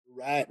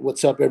Right.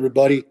 What's up,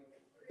 everybody?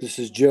 This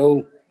is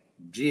Joe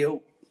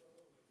Gio,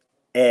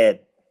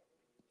 Ed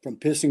from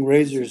Pissing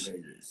Razors,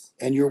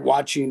 and you're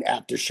watching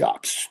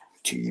Aftershocks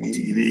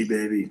TV,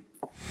 baby.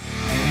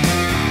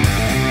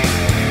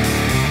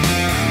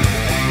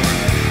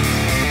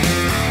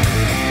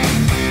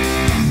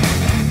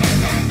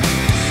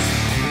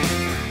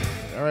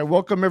 All right,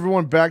 welcome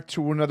everyone back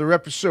to another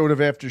episode of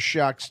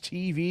Aftershocks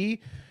TV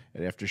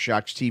at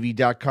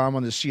AftershocksTV.com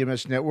on the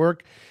CMS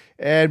network.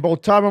 And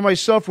both Tom and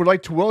myself would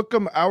like to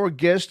welcome our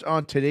guest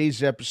on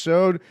today's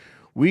episode.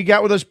 We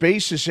got with us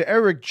bassist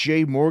Eric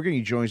J. Morgan.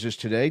 He joins us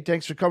today.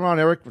 Thanks for coming on,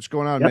 Eric. What's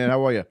going on, man?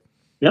 How are you?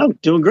 Yeah,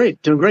 doing great.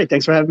 Doing great.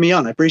 Thanks for having me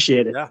on. I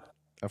appreciate it. Yeah,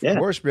 of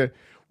course, man.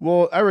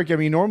 Well, Eric, I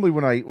mean, normally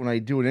when I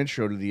do an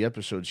intro to the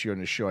episodes here on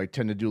the show, I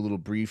tend to do a little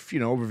brief,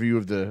 overview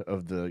of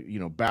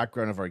the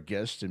background of our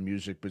guests and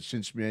music. But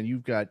since, man,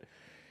 you've got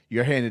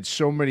your hand in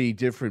so many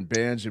different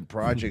bands and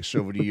projects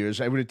over the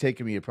years, it would have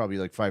taken me probably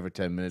like 5 or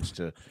 10 minutes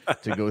to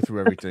go through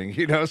everything,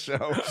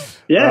 So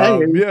yeah.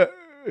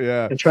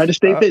 I try to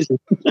stay busy.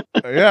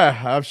 Yeah,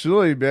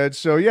 absolutely, man.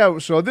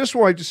 So this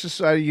one I just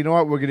decided, you know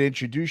what, we're going to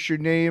introduce your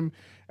name.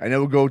 And then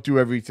we'll go through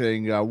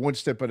everything one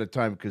step at a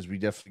time because we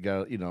definitely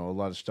got, a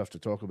lot of stuff to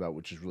talk about,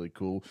 which is really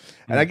cool.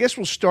 And I guess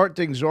we'll start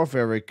things off,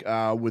 Eric,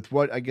 with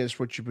what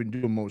you've been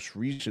doing most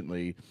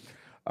recently,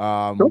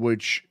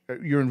 which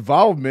your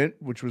involvement,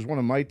 which was one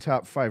of my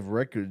top 5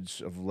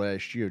 records of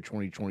last year,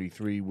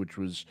 2023, which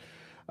was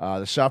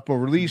the sophomore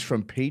release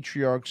from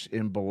Patriarchs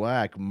in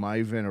Black,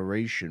 My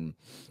Veneration.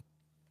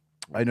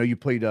 I know you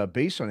played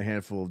bass on a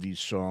handful of these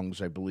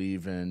songs, I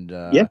believe, and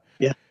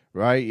yeah.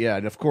 Right, yeah,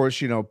 and of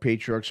course,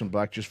 Patriarchs in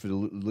Black, just for the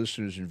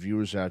listeners and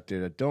viewers out there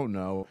that don't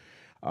know,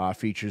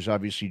 features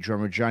obviously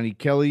drummer Johnny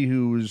Kelly,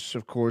 who is,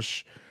 of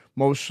course,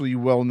 mostly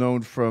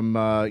well-known from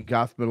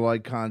goth metal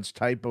icons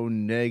Typo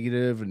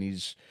Negative, and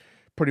he's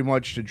pretty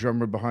much the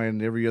drummer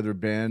behind every other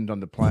band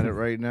on the planet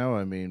right now.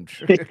 I mean,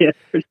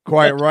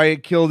 Quiet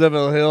Riot, Kill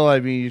Devil Hill,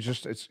 I mean,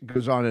 it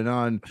goes on and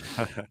on.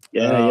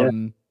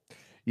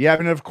 Yeah,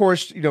 and of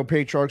course,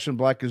 Patriarchs in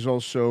Black is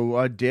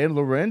also Dan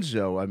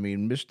Lorenzo. I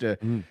mean,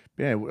 Mr.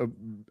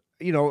 Man,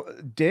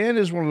 Dan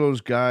is one of those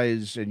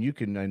guys,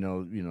 and I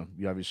know,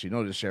 you obviously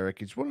know this,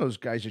 Eric. It's one of those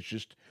guys that's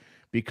just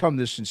become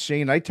this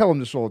insane. I tell him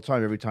this all the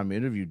time, every time I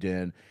interview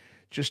Dan,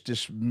 just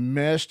this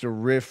master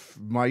riff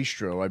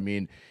maestro. I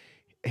mean,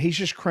 he's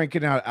just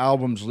cranking out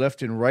albums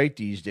left and right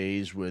these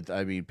days with,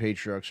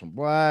 Patriarchs in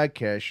Black,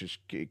 Cash is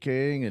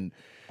King, and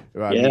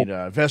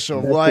Vessel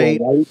of Light.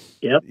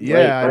 Yep.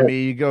 Yeah, right.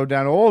 You go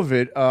down all of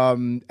it.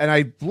 And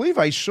I believe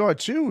I saw,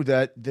 too,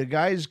 that the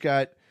guys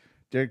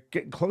they're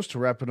getting close to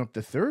wrapping up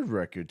the 3rd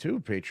record, too,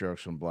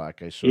 Patriarchs in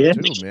Black. I saw,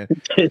 too, man.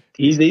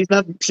 He's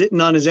not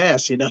sitting on his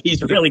ass,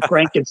 He's really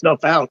cranking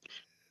stuff out.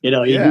 He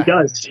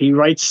does. He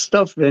writes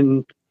stuff,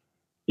 and,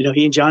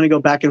 he and Johnny go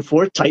back and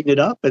forth, tighten it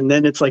up, and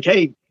then it's like,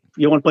 hey,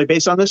 you want to play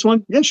bass on this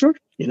one? Yeah, sure.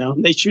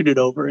 They shoot it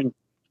over, and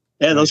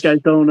those guys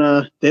don't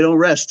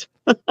rest.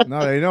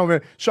 No, they know,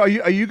 man. So are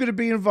you going to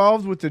be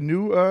involved with the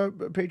new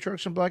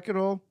Patriarchs in Black at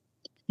all?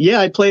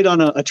 Yeah, I played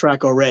on a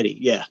track already.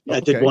 Yeah, okay. I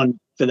did one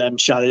for them,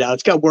 shot it out.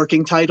 It's got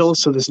working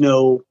titles, so there's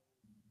no,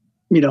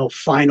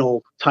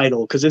 final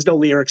title because there's no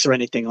lyrics or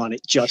anything on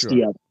it just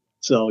yet.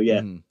 So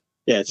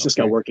it's just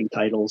got working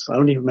titles. I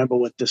don't even remember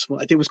what this one.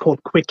 I think it was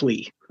called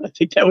Quickly. I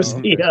think that was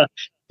the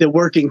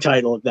working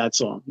title of that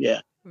song.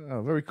 Yeah.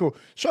 Oh, very cool.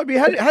 So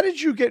how did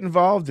you get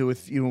involved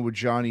with with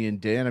Johnny and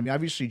Dan?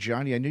 Obviously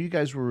Johnny, I knew you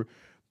guys were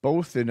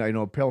both in, I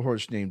know, Pale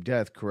Horse Named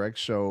Death, correct?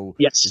 So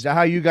yes. Is that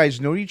how you guys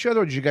know each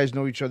other, or did you guys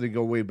know each other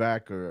go way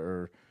back,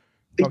 or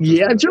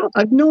yeah,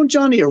 I've known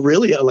Johnny a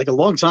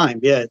long time.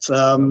 Yeah, it's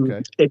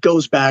It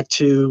goes back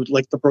to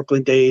like the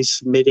Brooklyn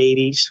days, mid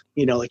 80s,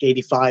 like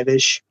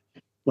 85-ish,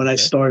 when I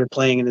started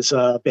playing in this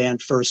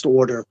band First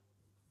Order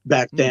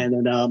back then,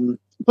 and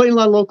playing a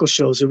lot of local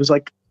shows. It was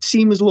like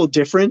scene was a little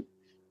different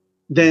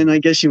than I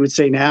guess you would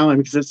say now,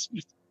 and because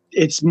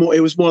it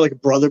was more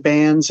like brother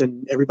bands,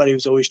 and everybody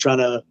was always trying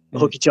to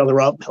hook each other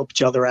up, help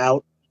each other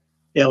out.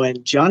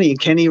 And Johnny and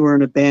Kenny were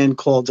in a band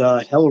called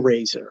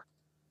Hellraiser.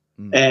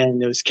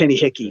 And it was Kenny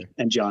Hickey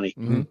and Johnny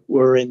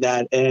were in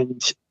that.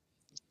 And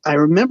I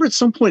remember at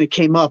some point it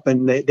came up,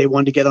 and they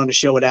wanted to get on a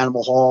show at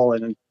Animal Hall,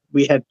 and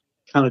we had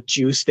kind of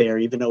juice there,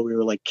 even though we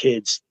were like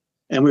kids.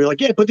 And we were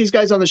like, yeah, put these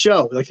guys on the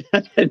show. Like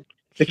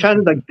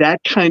that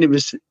kind of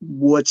is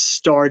what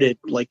started,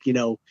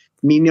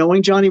 me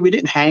knowing Johnny. We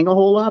didn't hang a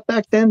whole lot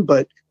back then,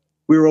 but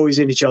we were always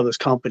in each other's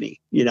company,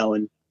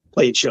 and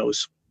playing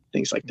shows,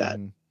 things like that.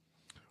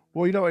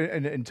 Well,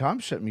 and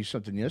Tom sent me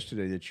something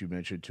yesterday that you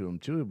mentioned to him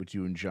too, with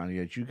you and Johnny,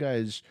 that you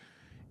guys,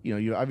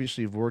 you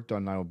obviously have worked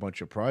on now a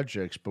bunch of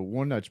projects, but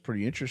one that's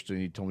pretty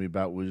interesting he told me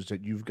about was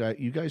that you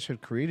guys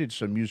had created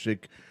some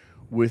music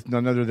with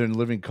none other than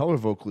Living Color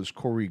vocalist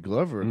Corey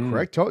Glover,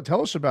 correct?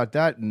 Tell us about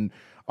that, and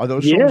are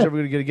those songs ever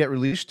going to get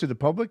released to the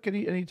public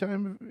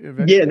anytime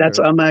eventually? Yeah,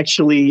 I'm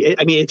actually,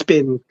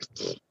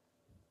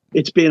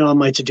 it's been on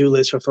my to-do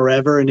list for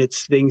forever, and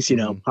it's things,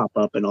 pop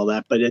up and all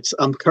that, but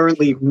I'm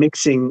currently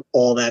mixing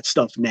all that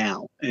stuff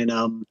now. And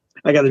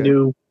I got a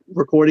new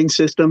recording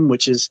system,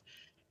 which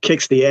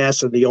kicks the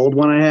ass of the old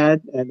one I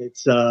had, and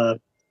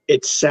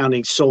it's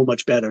sounding so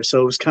much better.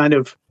 So it was kind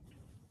of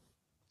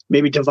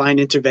maybe divine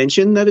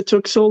intervention that it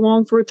took so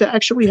long for it to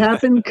actually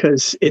happen,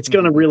 because it's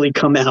going to really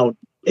come out.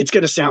 It's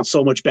going to sound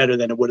so much better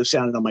than it would have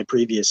sounded on my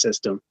previous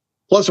system.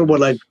 Plus, with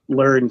what I've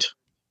learned,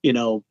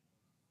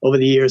 over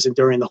the years and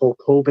during the whole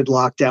COVID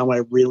lockdown, when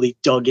I really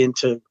dug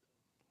into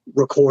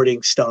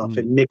recording stuff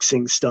and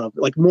mixing stuff,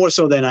 like more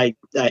so than I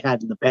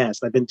had in the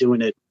past. I've been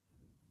doing it,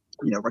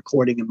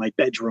 recording in my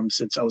bedroom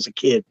since I was a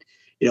kid,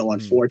 on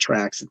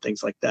 4-tracks and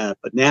things like that.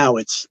 But now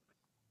it's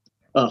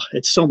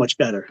so much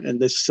better. And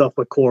this stuff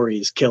with Corey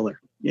is killer.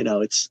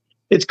 It's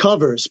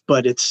covers,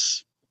 but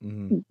it's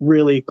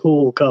really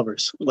cool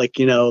covers. Like,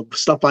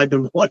 stuff I've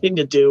been wanting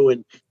to do,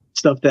 and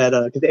stuff that,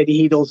 because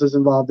Eddie Heedles is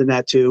involved in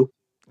that too.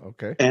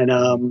 Okay.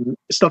 And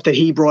stuff that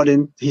he brought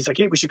in. He's like,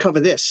 hey, we should cover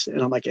this.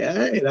 And I'm like,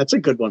 hey, that's a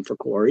good one for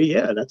Corey.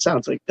 Yeah, that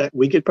sounds like that.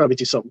 We could probably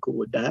do something cool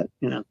with that,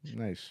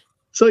 Nice.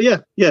 So yeah,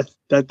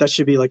 that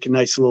should be like a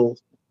nice little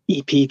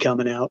EP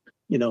coming out,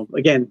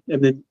 again,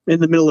 and then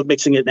in the middle of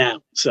mixing it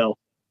now. So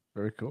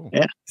very cool.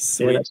 Yeah.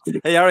 Sweet.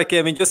 Hey, Eric,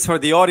 I mean, just for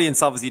the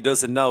audience, obviously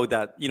doesn't know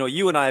that,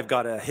 you and I have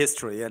got a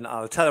history, and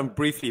I'll tell them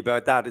briefly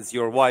about that. Is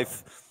your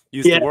wife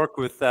used to work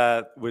with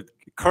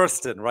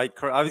Kirsten, right?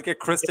 I always get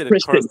Kristen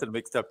and Kirsten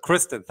mixed up.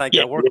 Kristen, thank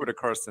you. I work with a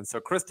Kirsten. So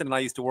Kristen and I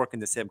used to work in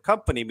the same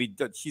company.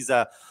 She's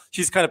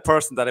kind of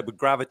person that I would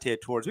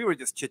gravitate towards. We were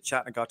just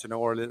chit-chatting and got to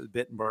know her a little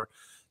bit, and we're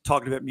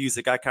talking about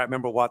music. I can't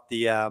remember what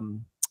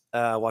the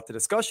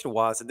discussion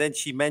was. And then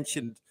she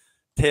mentioned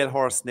Pale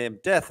Horse Named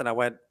Death, and I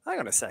went, hang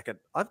on a second.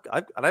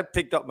 And I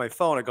picked up my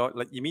phone and go,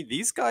 like, you mean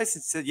these guys?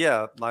 And said,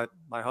 yeah,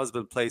 my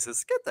husband plays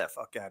this. Get the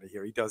fuck out of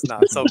here. He does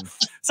not. So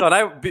and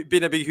I've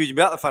been a big, huge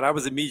metal fan. I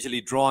was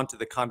immediately drawn to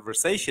the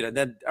conversation. And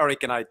then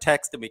Eric and I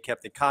texted, and we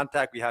kept in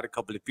contact. We had a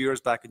couple of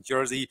beers back in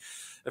Jersey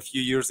a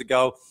few years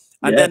ago.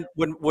 And then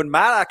when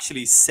Matt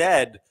actually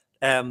said,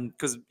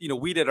 because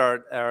we did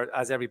our,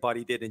 as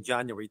everybody did in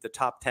January, the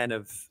top 10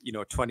 of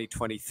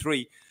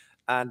 2023.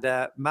 And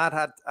Matt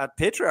had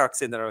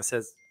Patriarchs in there. I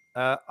says,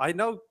 I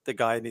know the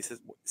guy. And he says,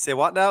 say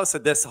what now? So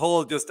this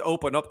whole just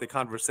open up the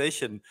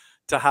conversation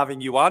to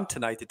having you on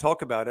tonight to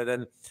talk about it.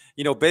 And,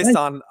 based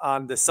on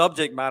the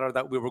subject matter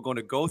that we were going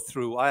to go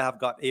through, I have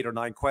got 8 or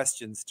 9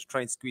 questions to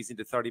try and squeeze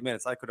into 30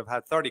 minutes. I could have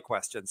had 30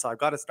 questions. So I've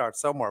got to start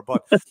somewhere.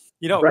 But,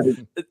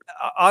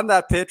 on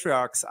that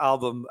Patriarchs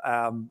album,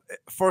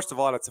 first of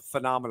all, it's a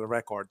phenomenal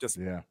record. Just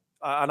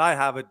and I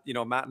have it,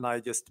 Matt and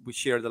I we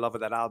share the love of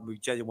that album. We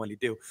genuinely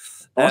do.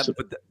 Awesome.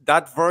 But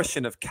that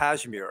version of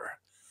Kashmir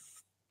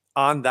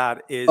on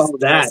that is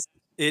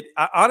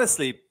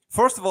honestly,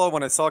 first of all,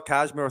 when I saw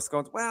Kashmir, I was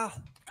going, well,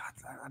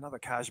 God, another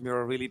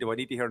Kashmir, really? Do I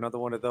need to hear another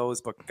one of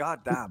those? But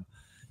goddamn,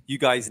 you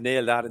guys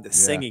nailed that. And the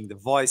singing, the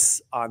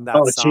voice on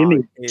that song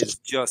Jimmy is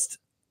just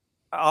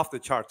off the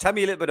chart. Tell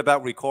me a little bit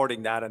about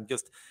recording that and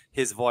just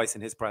his voice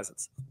and his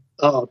presence.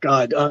 Oh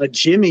God,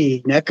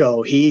 Jimmy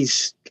Necco,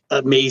 he's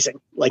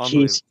amazing. Like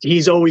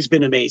he's always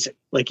been amazing.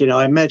 Like,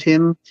 I met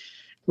him.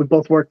 We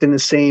both worked in the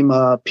same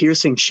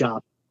piercing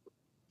shop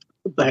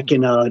back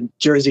in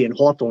Jersey and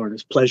Hawthorne.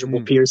 It's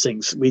Pleasurable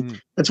Piercings.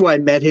 That's why I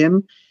met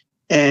him,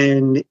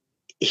 and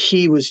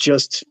he was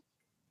just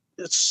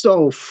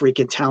so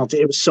freaking talented.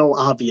 It was so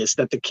obvious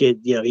that the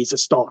kid, he's a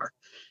star.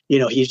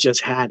 He's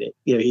just had it.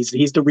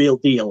 He's the real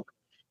deal.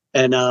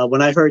 And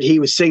when I heard he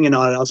was singing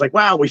on it, I was like,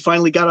 wow, we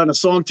finally got on a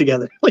song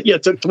together.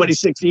 It took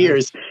 26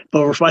 years,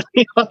 but we're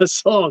finally on a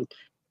song.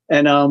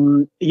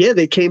 And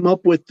they came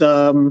up with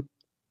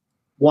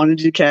wanted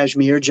to do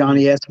Kashmir.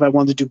 Johnny asked if I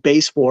wanted to do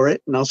bass for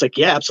it. And I was like,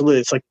 yeah,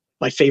 absolutely. It's like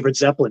my favorite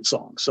Zeppelin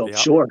song. So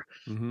sure.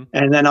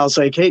 And then I was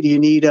like, hey, do you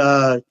need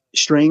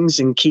strings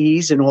and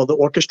keys and all the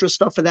orchestra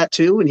stuff for that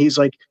too? And he's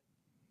like,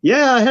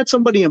 yeah, I had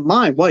somebody in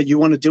mind. What, you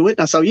want to do it?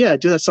 And I said, yeah, I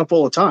do that stuff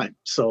all the time.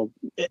 So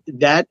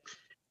that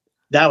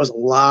was a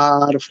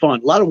lot of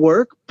fun, a lot of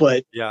work,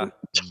 but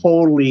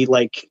totally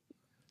like,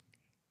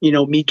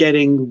 me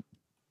getting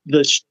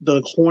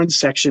the horn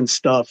section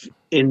stuff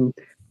in,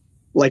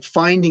 like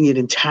finding it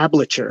in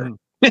tablature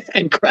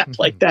and crap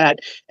like that,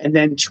 and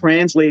then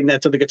translating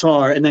that to the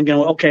guitar, and then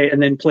going, okay,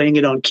 and then playing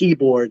it on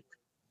keyboard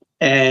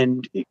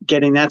and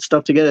getting that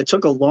stuff together. It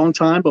took a long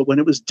time, but when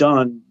it was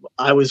done,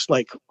 I was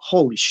like,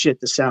 holy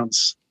shit, this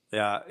sounds.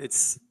 Yeah,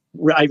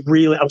 I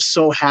was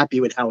so happy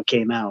with how it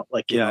came out.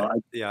 Like,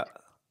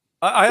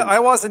 I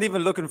wasn't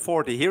even looking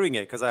forward to hearing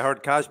it, because I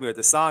heard Kashmir,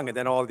 the song, and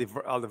then all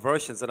the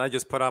versions, and I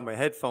just put on my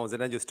headphones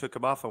and then just took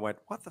them off and went,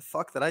 what the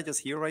fuck did I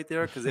just hear right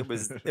there? Because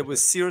it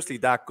was seriously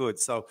that good.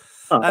 So,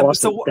 awesome.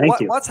 So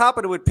what's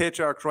happening with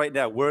Patriarchs right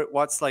now?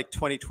 What's like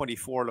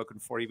 2024 looking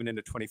for, even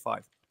into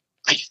 25?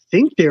 I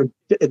think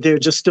they're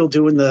just still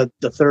doing the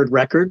third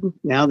record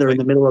now. They're in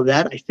the middle of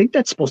that. I think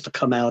that's supposed to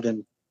come out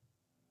in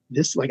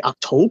this like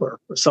October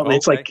or something. Okay.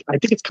 It's like, I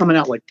think it's coming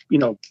out like,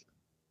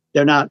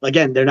 they're not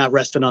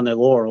resting on their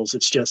laurels.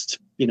 It's just,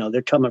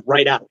 they're coming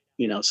right out,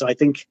 so I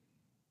think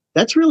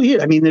that's really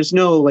it. I mean, there's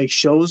no like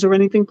shows or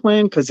anything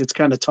planned, because it's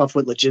kind of tough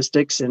with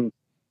logistics and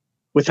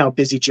with how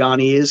busy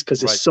Johnny is,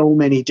 because there's so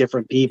many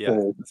different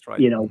people,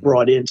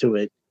 brought into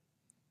it.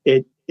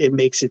 it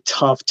makes it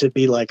tough to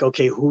be like,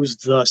 okay, who's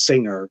the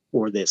singer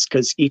for this?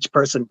 Because each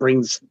person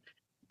brings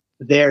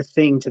their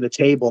thing to the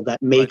table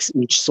that makes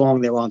each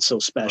song they're on so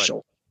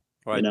special.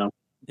 Right. You know?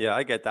 Yeah,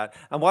 I get that.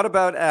 And what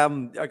about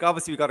like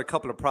obviously we got a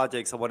couple of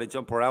projects I want to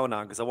jump around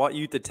on because I want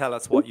you to tell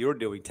us what you're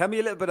doing. Tell me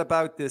a little bit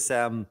about this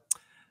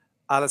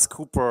Alice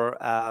Cooper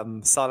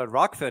Solid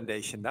Rock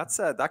Foundation. That's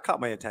that caught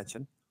my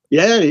attention.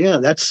 Yeah.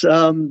 That's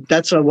one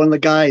of the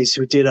guys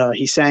who did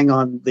he sang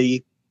on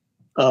the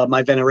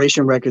my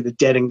Veneration record, The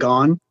Dead and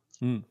Gone.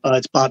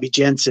 It's Bobby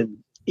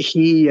Jensen.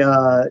 He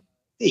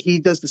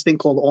does this thing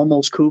called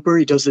Almost Cooper.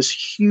 He does this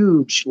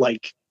huge,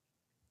 like,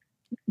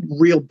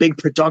 real big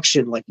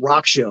production, like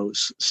rock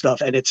shows stuff,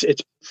 and it's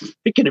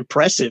freaking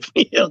impressive.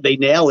 You know, they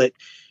nail it.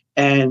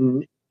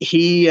 And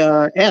he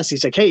asked,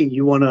 he's like, "Hey,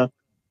 you want to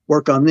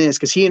work on this?"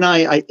 Because he and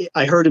I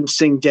heard him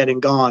sing Dead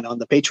and Gone on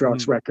the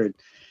Patriarchs record,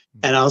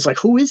 and I was like,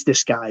 "Who is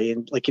this guy?"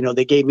 And like, you know,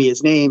 they gave me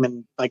his name,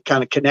 and I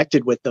kind of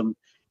connected with them.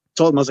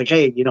 Told him, I was like,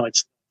 "Hey, you know,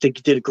 think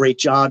he did a great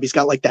job. He's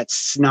got like that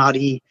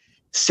snotty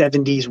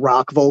 70s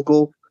rock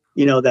vocal,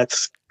 you know,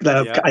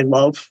 I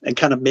love and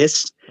kind of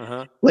miss.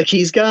 Like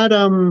he's got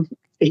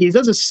he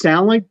doesn't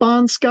sound like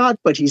Bon Scott,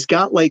 but he's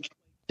got like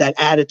that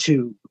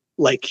attitude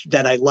like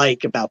that I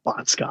like about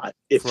Bon Scott.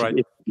 If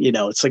you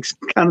know, it's like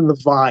kind of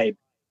the vibe,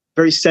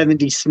 very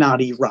 70s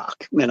snotty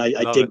rock, and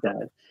I dig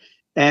that.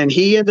 And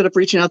he ended up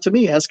reaching out to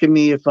me, asking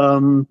me if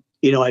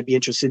you know, I'd be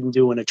interested in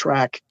doing a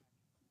track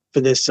for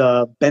this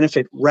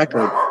benefit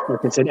record. Like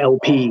it's an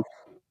LP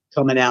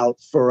coming out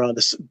for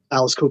the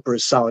Alice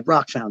Cooper's Solid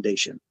Rock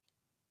Foundation,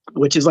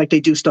 which is like they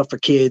do stuff for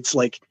kids.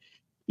 Like,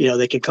 you know,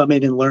 they can come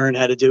in and learn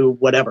how to do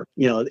whatever.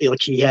 You know,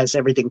 like he has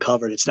everything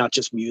covered. It's not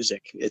just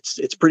music.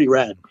 It's pretty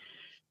rad.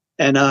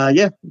 And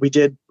yeah, we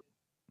did.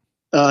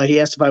 He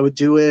asked if I would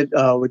do it.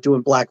 We're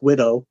doing Black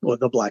Widow, or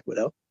the Black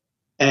Widow.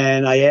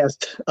 And I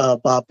asked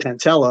Bob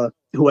Pantella,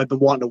 who I've been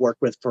wanting to work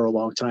with for a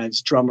long time,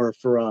 he's drummer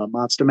for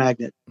Monster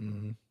Magnet.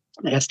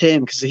 I asked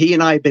him because he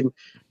and I have been,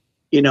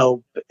 you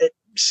know,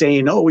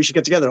 saying, "Oh, we should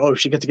get together. Oh, we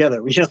should get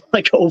together." You know,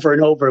 like over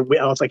and over.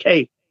 I was like,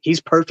 "Hey,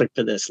 he's perfect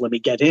for this. Let me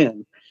get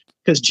in."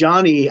 Because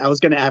Johnny, I was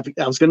gonna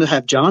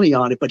have Johnny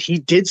on it, but he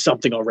did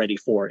something already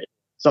for it.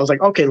 So I was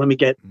like, "Okay, let me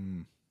get,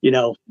 you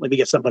know, let me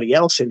get somebody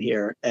else in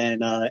here."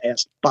 And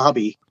asked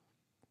Bobby,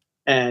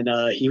 and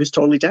he was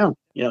totally down.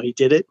 You know, he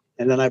did it.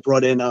 And then I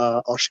brought in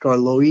Oscar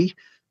Lowy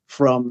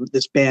from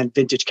this band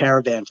Vintage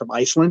Caravan from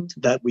Iceland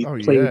that we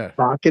played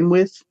Bakken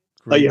with.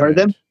 Great you heard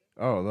them?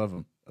 Oh, I love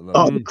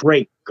them.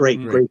 Great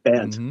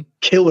band.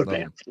 Killer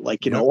band.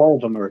 Like, you know, all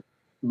of them are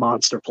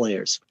monster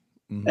players.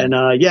 And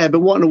yeah, I've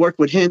been wanting to work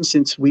with him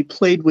since we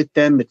played with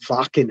them at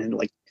Wacken in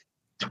like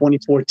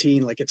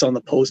 2014. Like it's on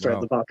the poster. I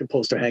have the Wacken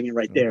poster hanging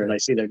right there, and I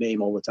see their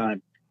name all the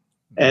time.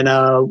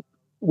 And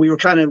we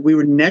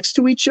were next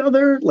to each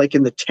other, like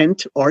in the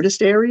tent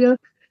artist area,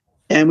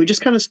 and we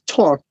just kind of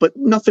talked, but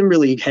nothing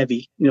really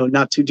heavy, you know,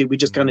 not too deep. We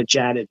just kind of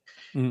chatted.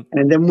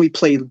 And then we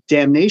played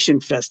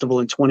Damnation Festival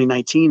in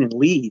 2019 in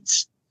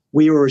Leeds.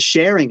 We were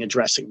sharing a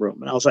dressing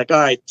room, and I was like, "All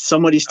right,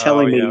 somebody's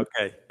telling me."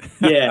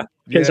 Yeah,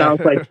 because I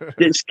was like,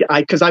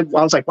 I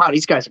was like, "Wow,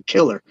 these guys are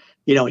killer."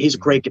 You know, he's a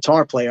great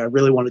guitar player. I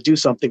really want to do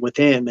something with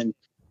him. And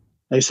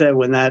like I said,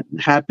 when that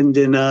happened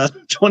in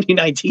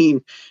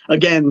 2019,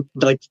 again,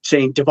 like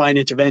saying divine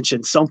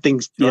intervention,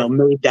 something's you know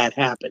made that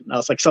happen. I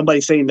was like,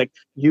 somebody saying like,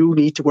 "You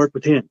need to work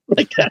with him,"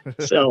 like that.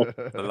 So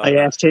I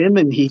asked him,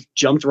 and he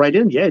jumped right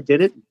in. Yeah,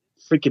 did it.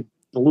 Freaking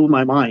blew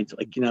my mind.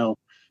 Like, you know,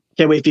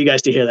 can't wait for you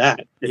guys to hear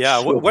that.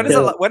 When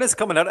is it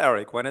coming out,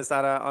 Eric? When is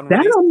that on that?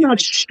 release, I'm not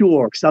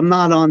sure because I'm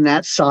not on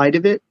that side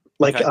of it.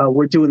 Like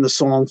we're doing the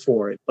song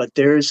for it, but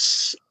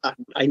there's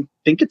I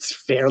think it's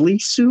fairly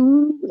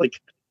soon. Like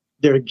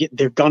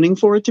they're gunning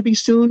for it to be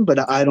soon, but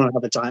I don't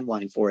have a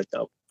timeline for it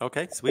though.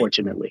 Okay, sweet.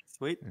 Fortunately,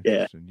 sweet.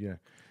 Yeah.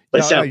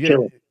 But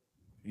killer.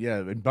 Yeah,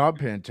 and Bob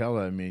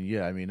Pantella,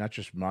 I mean, not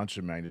just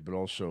Monster Magnet, but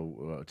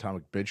also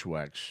Atomic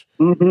Bitchwax.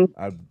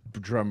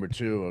 Drummer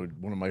too,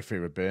 one of my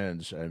favorite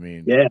bands. I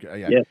mean,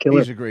 killer.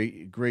 He's a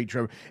great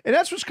drummer, and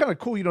that's what's kind of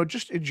cool, you know.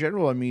 Just in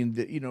general, I mean,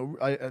 you know,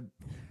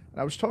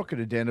 I was talking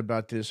to Dan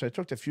about this. I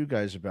talked to a few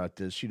guys about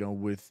this, you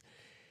know,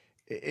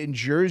 in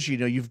Jersey, you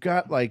know, you've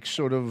got like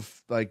sort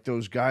of like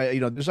those guys, you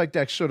know, there's like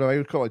that sort of, I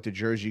would call it the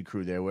Jersey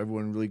crew there, where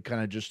everyone really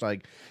kind of just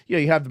like, you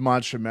know, you have the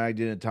Monster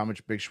Magnet and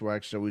Atomic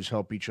Bitchwax always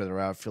help each other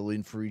out, fill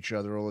in for each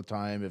other all the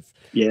time if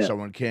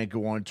someone can't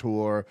go on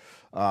tour.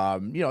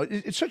 You know,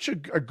 it's such a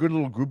good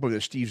little group of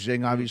this. Steve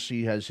Zing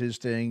obviously has his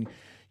thing,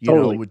 you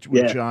know,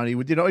 with Johnny.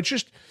 You know, it's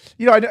just,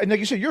 you know, and like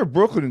you said, you're a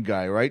Brooklyn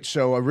guy, right?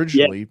 So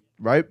originally,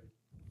 right?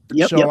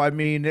 I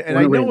mean, and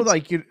I know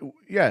like,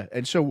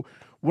 and so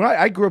when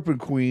I grew up in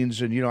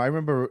Queens, and you know, I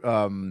remember,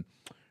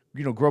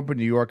 you know, grew up in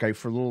New York.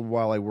 For a little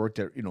while, I worked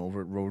at, you know,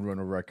 over at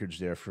Roadrunner Records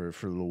there for a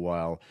little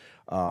while,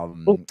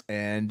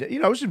 and you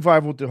know, I was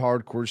involved with the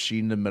hardcore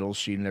scene, the metal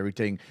scene, and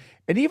everything.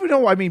 And even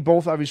though, I mean,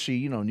 both obviously,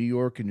 you know, New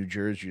York and New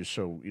Jersey are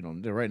so, you know,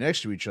 they're right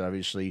next to each other,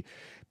 obviously,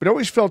 but it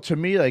always felt to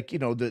me like, you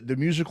know, the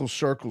musical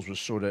circles was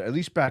sort of, at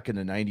least back in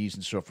the '90s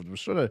and so forth,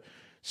 was sort of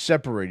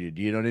separated.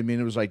 You know what I mean?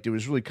 It was like there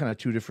was really kind of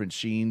two different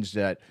scenes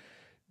that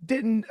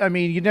didn't. I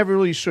mean, you never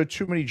really saw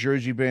too many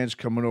Jersey bands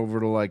coming over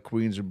to like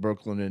Queens and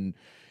Brooklyn, and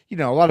you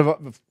know, a lot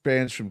of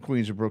bands from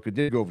Queens and Brooklyn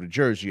did go over to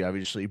Jersey,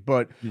 obviously.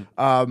 But you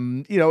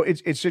know,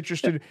 it's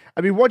interesting.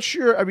 I mean, what's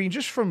your? I mean,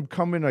 just from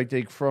coming, I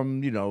think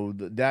from you know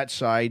that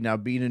side now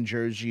being in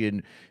Jersey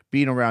and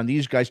being around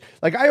these guys.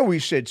 Like I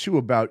always said too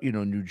about you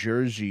know New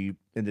Jersey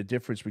and the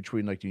difference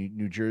between like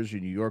New Jersey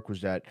and New York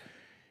was that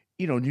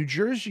you know New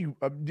Jersey,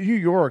 New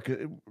York,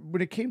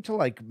 when it came to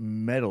like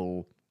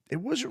metal. It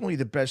wasn't really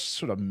the best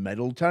sort of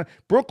metal town.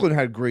 Brooklyn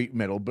had great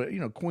metal, but you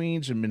know,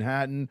 Queens and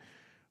Manhattan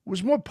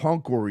was more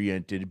punk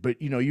oriented.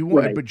 But you know,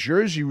 but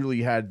Jersey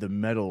really had the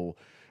metal.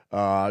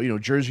 You know,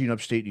 Jersey and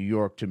upstate New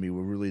York to me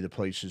were really the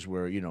places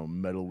where you know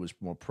metal was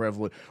more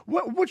prevalent.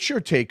 What's your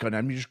take on that?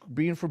 I mean, just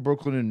being from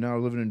Brooklyn and now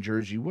living in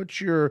Jersey, what's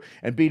your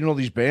and being in all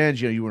these bands?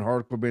 You know, you in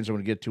hardcore bands. I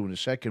want to get to in a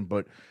second,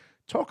 but.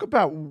 Talk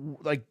about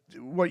like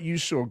what you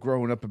saw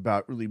growing up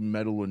about really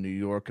metal in New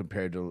York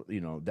compared to you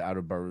know the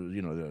outer boroughs,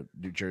 you know the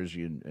New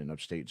Jersey and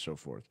upstate and so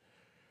forth.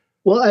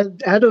 Well,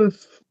 out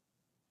of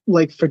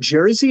like for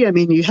Jersey, I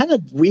mean,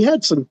 we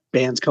had some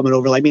bands coming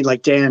over. I mean,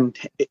 like Dan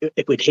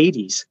with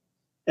Hades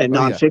and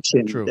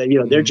Nonfiction. Yeah, you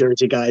know, they're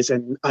Jersey guys,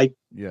 and I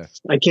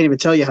can't even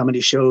tell you how many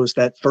shows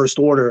that First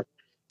Order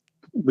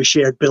we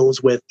shared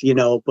bills with. You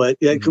know, but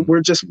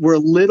we're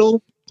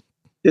little.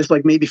 There's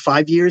like maybe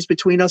 5 years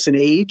between us in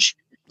age.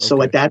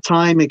 So at that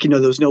time, like, you know,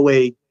 there was no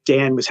way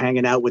Dan was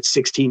hanging out with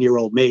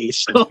 16-year-old me.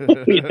 So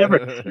we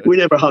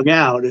never hung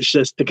out. It's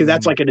just because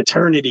that's like an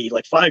eternity,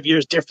 like 5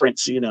 years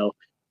difference, you know,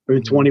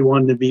 from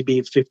 21 to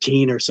being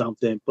 15 or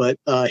something. But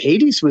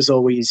Hades was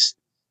always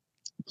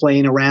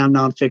playing around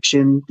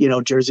Nonfiction, you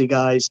know, Jersey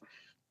guys.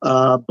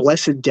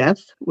 Blessed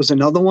Death was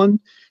another one.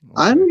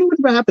 I don't know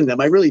what happened to them.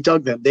 I really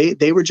dug them.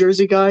 They were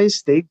Jersey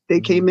guys. They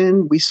came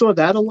in. We saw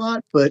that a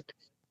lot. But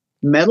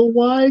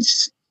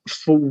metal-wise,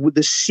 for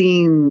the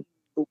scene,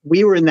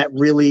 we were in that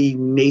really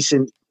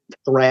nascent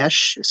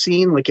thrash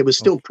scene. Like it was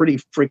still pretty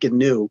freaking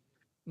new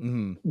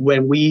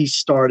when we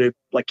started,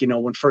 like, you know,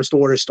 when First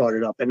Order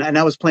started up and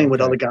I was playing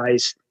with other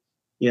guys,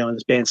 you know, in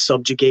this band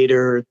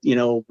Subjugator, you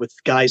know, with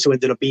guys who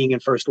ended up being in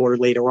First Order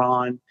later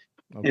on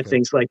and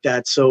things like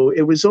that. So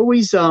it was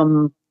always,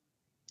 you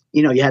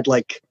know, you had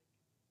like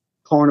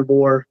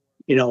Carnivore,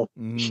 you know,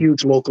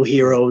 huge local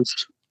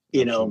heroes,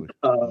 you know,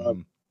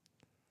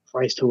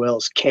 Christ, who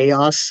else?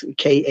 Chaos,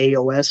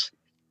 Kaos.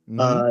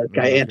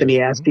 Guy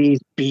Anthony Astes,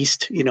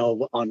 Beast, you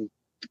know,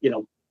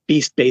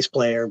 Beast bass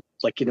player,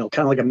 like, you know,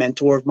 kind of like a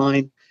mentor of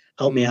mine,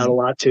 helped me out a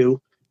lot too.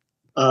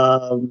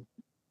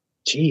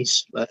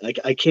 Geez,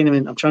 I can't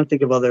even, I'm trying to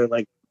think of other,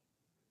 like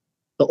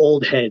the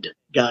old head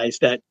guys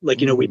that,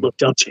 like, you know, we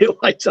looked up to.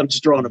 I'm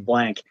just drawing a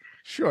blank.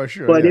 Sure.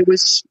 But it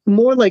was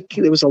more like,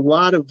 there was a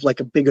lot of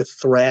like a bigger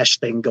thrash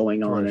thing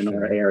going on in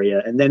our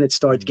area. And then it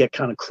started to get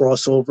kind of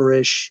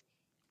crossover-ish.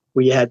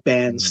 We had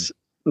bands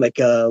like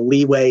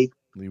Leeway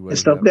and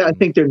stuff. I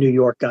think they're New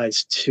York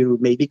guys too,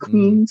 maybe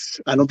Queens.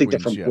 I don't think they're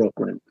from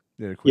Brooklyn.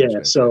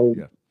 So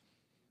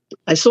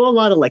I saw a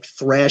lot of like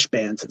thrash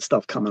bands and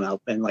stuff coming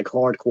up and like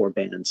hardcore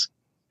bands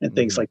and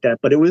things like that.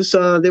 But it was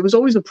there was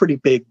always a pretty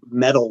big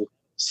metal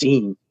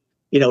scene.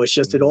 You know, it's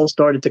just it all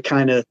started to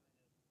kind of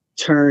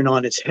turn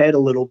on its head a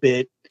little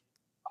bit.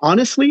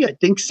 Honestly, I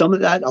think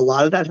a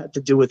lot of that had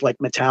to do with like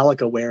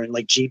Metallica wearing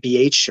like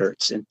GBH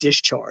shirts and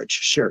Discharge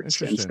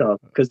shirts and stuff.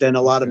 Because then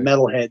a lot of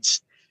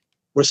metalheads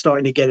were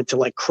starting to get into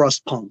like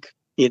crust punk,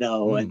 you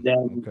know, and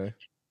then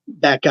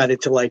that got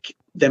into like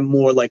them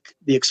more like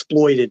the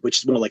Exploited, which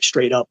is more like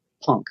straight up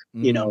punk,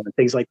 you know, and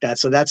things like that.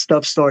 So that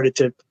stuff started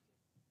to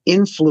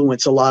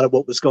influence a lot of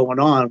what was going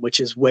on, which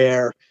is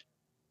where,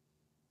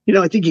 you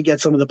know, I think you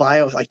get some of the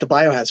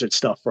Biohazard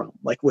stuff from,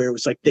 like where it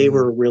was like they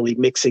were really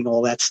mixing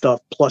all that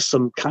stuff plus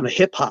some kind of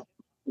hip hop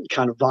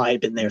kind of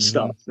vibe in their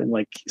stuff and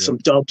like some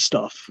dub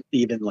stuff,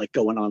 even like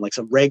going on, like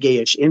some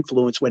reggae-ish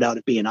influence without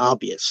it being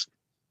obvious.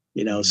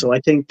 You know, so I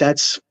think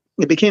it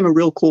became a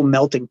real cool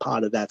melting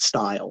pot of that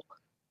style,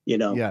 you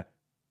know? Yeah.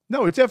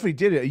 No, it definitely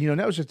did it. You know, and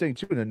that was the thing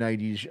too in the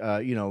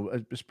 90s. You know,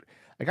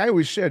 like I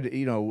always said,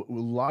 you know, a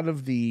lot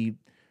of the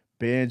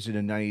bands in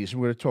the 90s,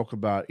 we're going to talk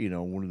about, you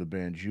know, one of the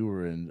bands you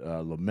were in,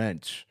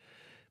 Lament,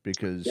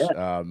 because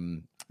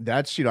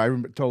that's, you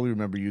know, totally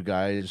remember you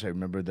guys. I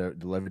remember the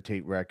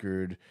Levitate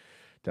record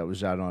that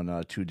was out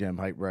on Too Damn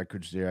Hype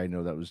Records there. I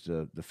know that was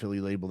the Philly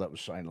label that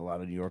was signing a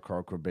lot of New York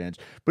hardcore bands.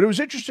 But it was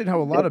interesting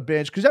how a lot of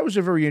bands, because that was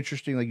a very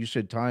interesting, like you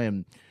said,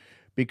 time,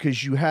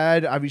 because you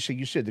had, obviously,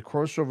 you said the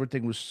crossover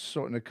thing was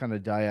starting to kind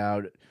of die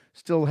out,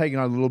 still hanging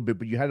on a little bit,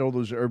 but you had all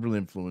those urban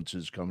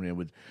influences coming in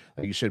with,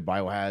 like you said,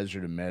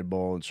 Biohazard and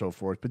Madball and so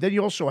forth. But then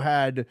you also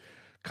had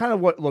kind of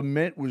what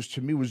Lament was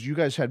to me was you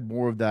guys had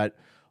more of that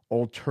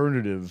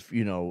alternative,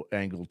 you know,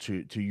 angle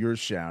to your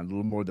sound, a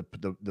little more the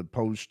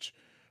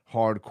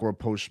post-hardcore,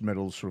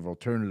 post-metal sort of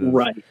alternative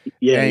angle.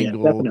 Yeah,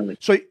 definitely.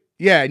 So,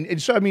 yeah,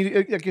 and so, I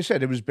mean, like you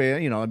said, it was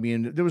band, you know, I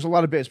mean, there was a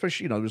lot of bands,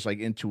 especially, you know, it was like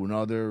Into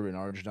Another and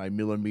Orange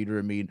 9mm.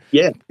 I mean,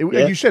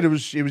 like you said, it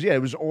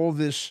was all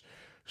this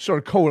sort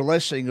of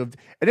coalescing of,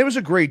 and it was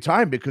a great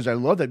time because I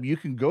love that you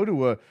can go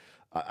to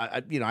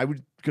I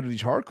would go to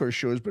these hardcore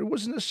shows, but it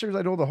wasn't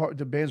necessarily like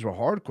the bands were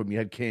hardcore. I mean, you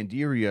had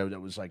Candiria that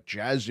was like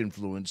jazz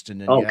influenced, and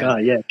then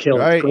God, yeah, Kill,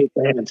 right? Great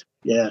band,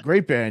 yeah,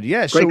 great band,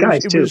 yeah, great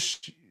guys too.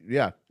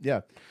 Yeah.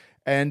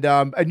 And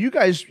you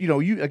guys,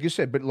 you like you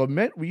said, but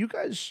Lament, you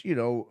guys,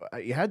 you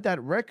had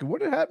that record.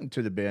 What had happened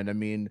to the band? I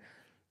mean,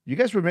 you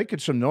guys were making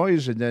some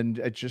noise, and then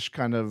it just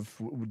kind of,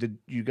 did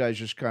you guys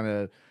just kind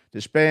of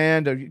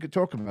disband? You could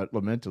talk about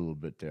Lament a little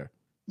bit there.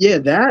 Yeah,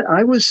 that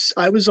I was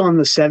on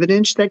the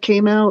 7-inch that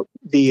came out,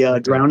 the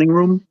Drowning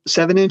Room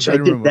 7-inch. I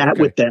did that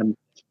with them,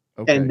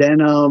 and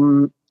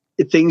then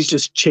things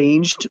just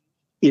changed,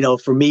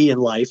 for me in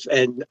life,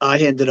 and I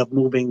ended up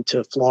moving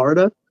to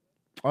Florida.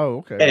 Oh,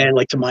 okay. And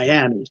like to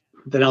Miami.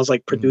 Then I was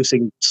like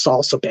producing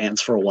salsa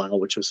bands for a while,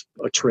 which was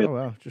a trip. Oh,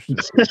 wow.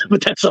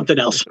 But that's something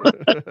else.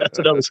 That's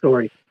another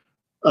story.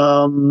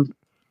 I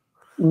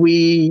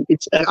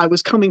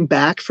was coming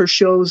back for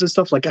shows and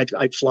stuff. Like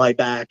I'd fly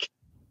back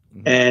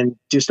and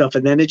do stuff.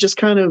 And then it just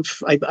kind of,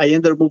 I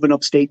ended up moving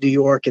upstate New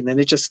York. And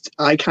then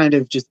I kind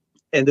of just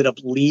ended up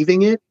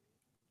leaving it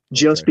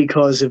just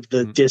because of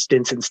the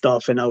distance and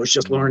stuff. And I was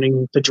just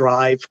learning to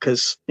drive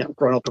because,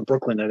 growing up in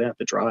Brooklyn, I didn't have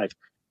to drive.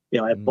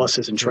 I have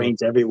buses and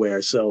trains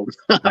everywhere. So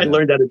I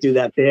learned how to do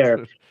that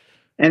there.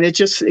 And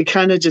it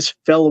kind of just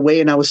fell away.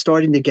 And I was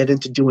starting to get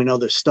into doing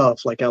other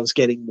stuff. Like I was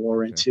getting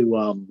more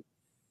into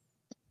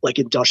like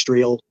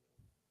industrial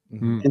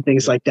and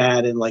things like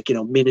that. And like,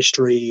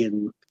 Ministry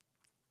and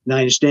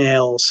Nine Inch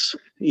Nails,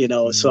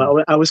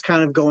 so I was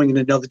kind of going in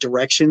another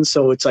direction.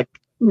 So it's like,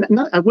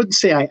 I wouldn't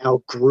say I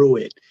outgrew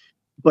it,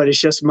 but it's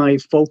just my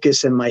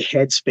focus and my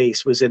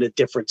headspace was in a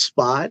different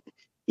spot.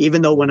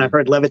 Even though when I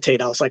heard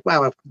Levitate, I was like,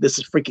 wow, this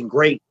is freaking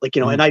great. Like,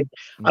 and I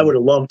would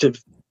have loved to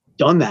have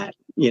done that,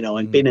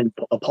 and been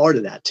a part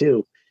of that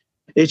too.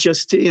 It's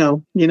just,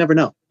 you never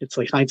know. It's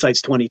like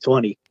hindsight's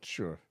 20/20.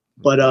 Sure.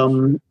 But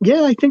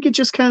I think it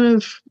just kind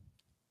of,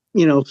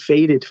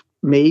 faded.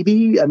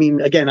 Maybe. I mean,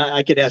 again,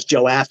 I could ask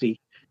Joe Affey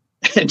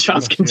and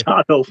John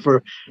Scantato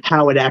for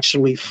how it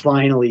actually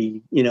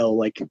finally,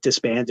 like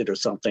disbanded or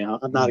something.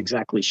 I'm not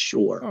exactly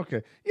sure.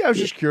 Okay. Yeah, I was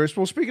just curious.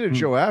 Well, speaking of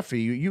Joe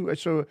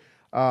Affey,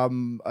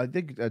 I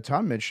think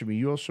Tom mentioned me.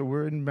 You also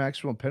were in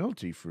Maximum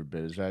Penalty for a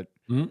bit. Is that?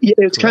 Yeah,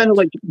 it's kind of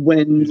like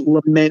when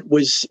Lament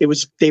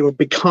they were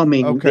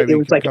becoming. It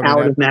was like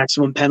out of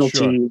Maximum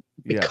Penalty,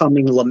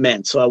 becoming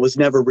Lament. So I was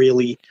never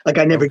really like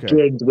I never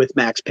gigged with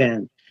Max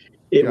Penn.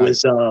 It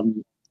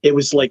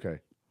was like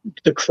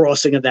the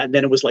crossing of that, and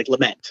then it was like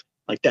Lament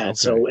like that.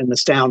 So and the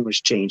sound was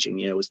changing.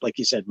 It was like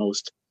you said,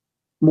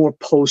 more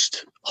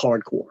post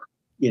hardcore,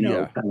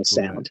 kind of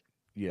sound,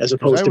 as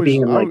opposed to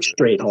being like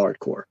straight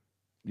hardcore.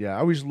 Yeah, I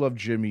always loved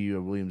Jimmy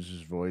Williams'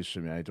 voice.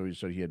 I mean, I always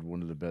thought he had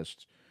one of the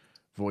best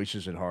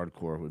voices in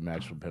hardcore with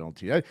Maximum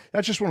Penalty.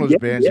 That's just one of those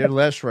bands. Their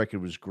last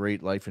record was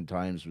great. Life and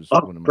Times was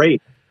one of my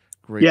great.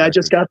 Yeah, records. I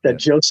just got that.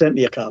 Joe sent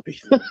me a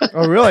copy.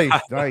 Oh, really?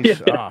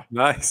 Nice.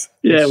 Nice.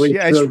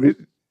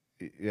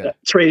 Yeah,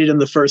 traded him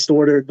the first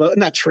order, but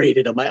not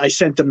traded him. I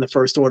sent him the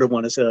first order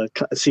one as a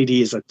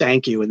CD as a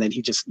thank you, and then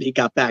he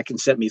got back and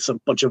sent me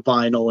some bunch of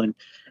vinyl, and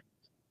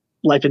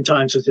Life and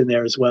Times was in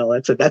there as well.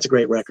 That's a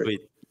great record.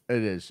 Sweet.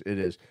 It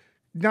is.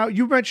 Now,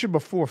 you mentioned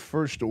before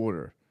First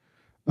Order.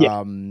 Yeah.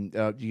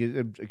 Like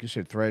you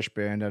said, thrash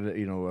band out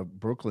of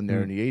Brooklyn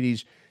there in the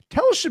 80s.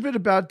 Tell us a bit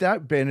about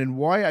that band and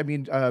why. I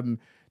mean,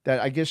 that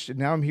I guess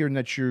now I'm hearing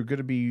that you're going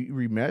to be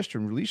remastering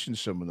and releasing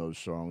some of those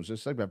songs.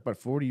 It's like about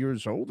 40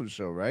 years old or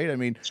so, right? I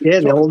mean,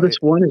 the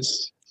oldest one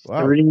is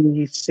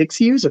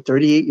 36 years or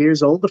 38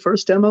 years old, the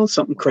first demo,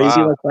 something crazy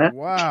like that.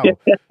 Wow.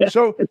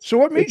 So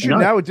what made you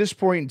now at this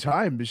point in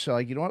time be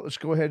like, you know what, let's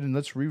go ahead and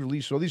let's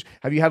re-release all these?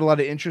 Have you had a lot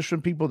of interest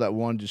from people that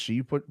wanted to see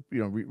you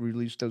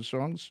release those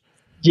songs?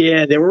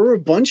 Yeah, there were a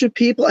bunch of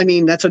people. I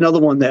mean, that's another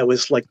one that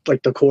was like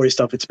the Corey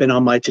stuff. It's been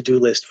on my to-do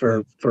list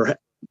for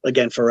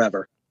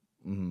forever.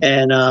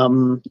 And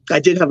I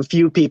did have a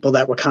few people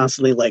that were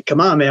constantly like,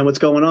 come on, man, what's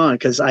going on?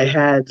 Because I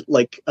had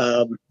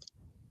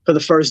for the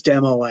first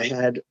demo, I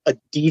had a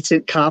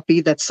decent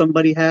copy that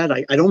somebody had.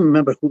 I don't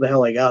remember who the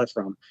hell I got it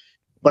from,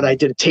 but I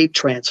did a tape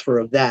transfer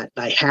of that.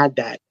 I had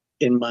that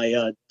in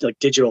my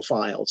digital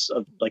files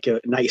of like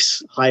a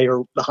nice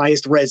the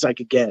highest res I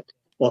could get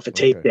off a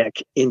tape deck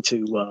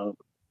into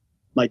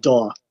my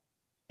DAW,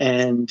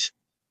 and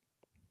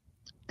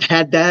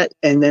had that.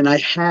 And then I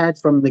had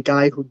from the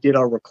guy who did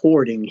our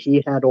recording,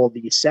 he had all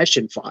the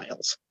session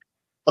files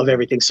of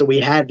everything. So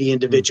we had the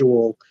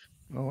individual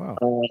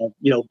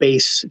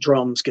bass,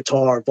 drums,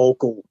 guitar,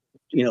 vocal,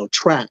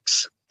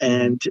 tracks.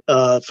 And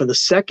for the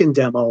second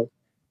demo,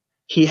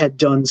 he had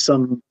done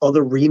some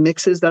other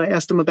remixes that I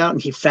asked him about,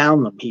 and he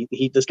found them.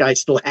 This guy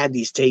still had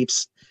these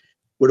tapes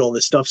with all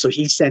this stuff. So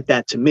he sent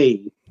that to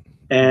me,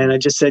 and I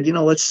just said,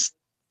 now it's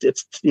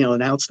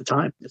the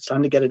time. It's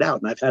time to get it out.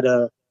 And I've had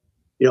a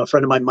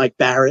friend of mine, Mike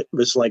Barrett,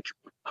 was like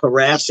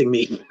harassing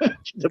me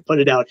to put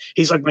it out.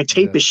 He's like, my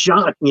tape is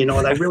shot, and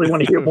I really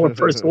want to hear more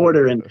First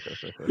Order. And,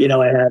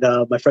 I had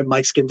my friend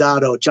Mike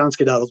Scandato, John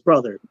Scandato's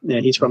brother,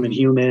 and he's from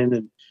Inhuman,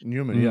 and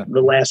Newman, yeah.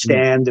 The Last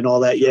Stand and all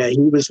that. Yeah, he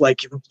was like,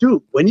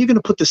 dude, when are you going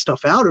to put this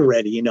stuff out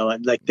already? You know,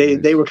 and like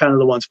they were kind of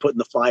the ones putting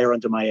the fire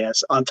under my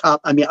ass. On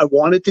top, I mean, I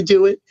wanted to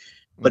do it,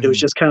 but it was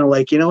just kind of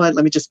like, you know what,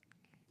 let me just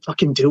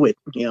fucking do it,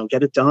 you know,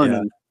 get it done.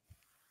 And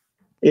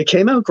it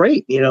came out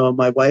great. You know,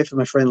 my wife and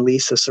my friend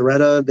Lisa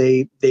Soretta,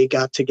 they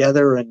got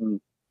together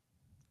and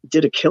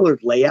did a killer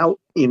layout.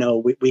 You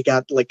know, we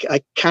got like,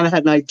 I kind of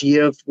had an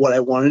idea of what I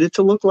wanted it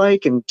to look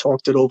like and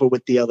talked it over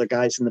with the other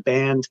guys in the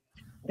band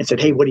and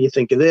said, hey, what do you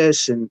think of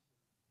this? And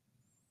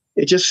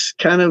it just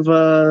kind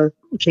of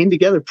came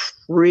together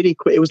pretty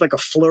quick. It was like a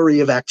flurry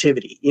of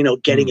activity, you know,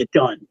 getting it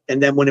done.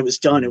 And then when it was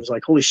done, it was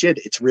like, holy shit,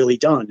 it's really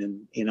done.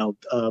 And, you know,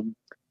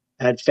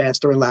 I had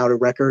Faster and Louder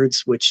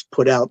Records, which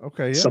put out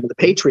some of the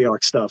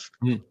Patriarch stuff.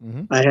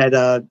 I had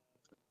a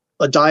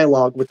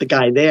dialogue with the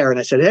guy there, and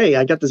I said, hey,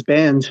 I got this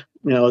band,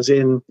 you know, I was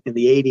in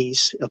the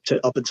 80s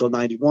up until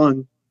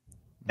 91.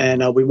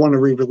 And we want to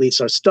re-release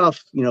our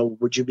stuff. You know,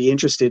 would you be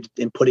interested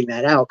in putting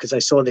that out? Because I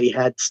saw that he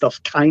had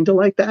stuff kind of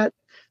like that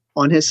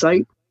on his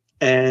site.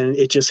 And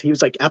he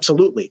was like,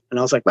 absolutely. And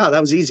I was like, wow,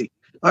 that was easy.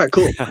 All right,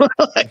 cool.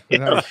 You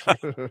know?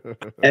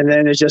 And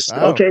then it's just,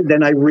 okay,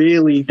 then I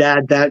really,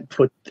 that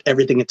put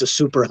everything into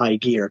super high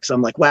gear. Because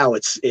I'm like, wow,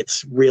 it's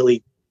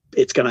going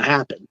to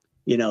happen.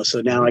 You know, so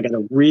now I got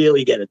to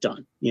really get it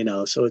done, you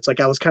know? So it's like,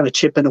 I was kind of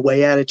chipping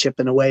away at it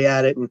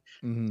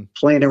and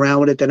playing around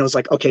with it. Then I was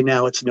like, okay,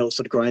 now it's nose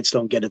to the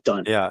grindstone, get it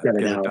done. Yeah. Get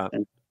it out.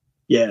 And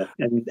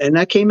and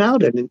that came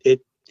out and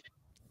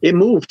it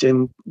moved,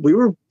 and we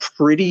were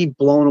pretty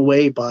blown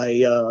away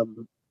by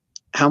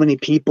how many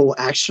people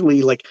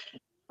actually, like,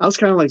 I was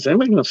kind of like, is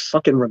anybody going to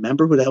fucking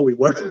remember who the hell we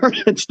were?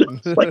 And stuff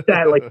like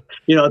that. Like,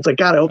 you know, it's like,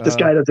 God, I hope this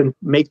guy doesn't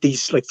make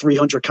these like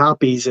 300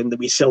 copies and then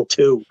we sell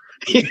 2.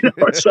 You know,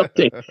 or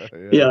something.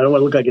 Yeah, I don't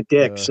want to look like a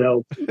dick.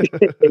 So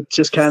it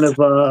just kind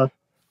of,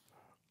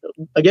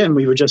 again,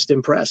 we were just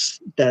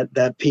impressed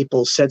that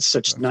people said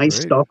such nice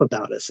stuff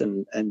about us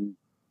and,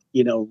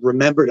 you know,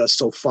 remembered us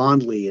so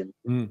fondly.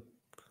 And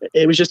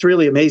it was just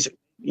really amazing,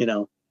 you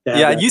know.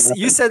 Yeah. You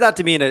said that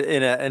to me in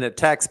a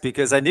text,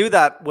 because I knew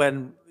that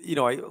when, you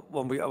know,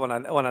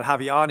 when I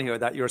have you on here,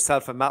 that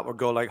yourself and Matt would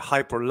go like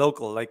hyper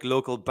local, like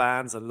local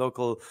bands and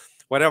local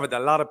whatever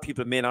that a lot of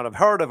people may not have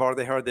heard of, or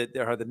they heard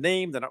the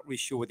name, they're not really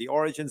sure what the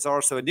origins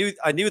are. So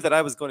I knew that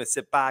I was going to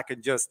sit back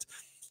and just,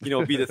 you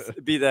know, be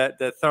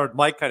the third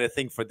mic kind of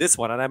thing for this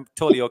one, and I'm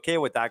totally okay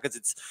with that, because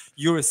it's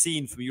your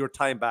scene from your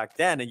time back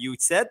then. And you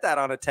said that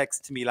on a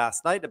text to me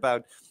last night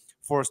about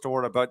First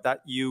Order, about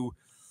that you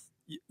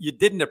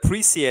didn't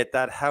appreciate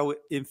that how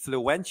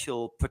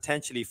influential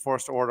potentially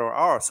First Order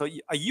are. So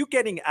are you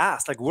getting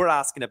asked, like we're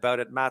asking about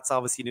it? Matt's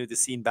obviously knew the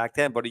scene back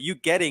then, but are you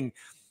getting,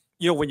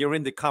 you know, when you're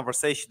in the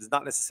conversations,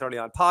 not necessarily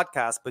on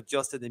podcasts, but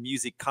just in the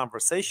music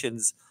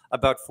conversations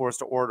about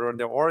First Order and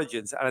their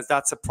origins? And is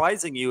that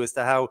surprising you as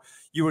to how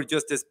you were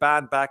just this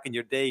band back in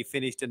your day,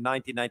 finished in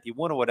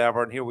 1991 or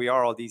whatever, and here we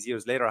are all these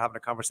years later having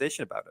a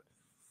conversation about it?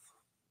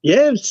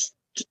 Yeah,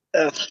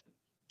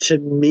 to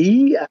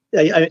me,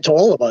 to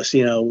all of us,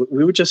 you know,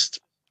 we were just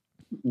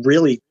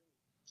really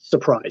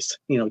surprised,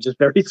 you know, just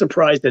very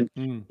surprised. And,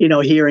 you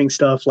know, hearing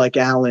stuff like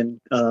Alan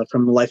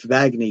from The Life of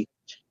Agony,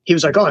 he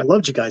was like, oh, I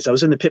loved you guys. I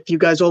was in the pit for you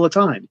guys all the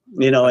time,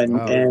 you know, and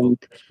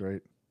that's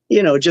great.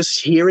 You know,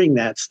 just hearing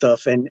that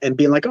stuff and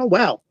being like, oh,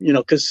 wow, you know,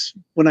 because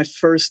when I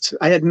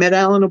had met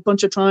Alan a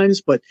bunch of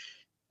times, but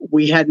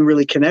we hadn't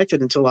really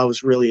connected until I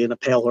was really in A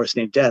Pale Horse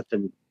Named Death.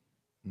 And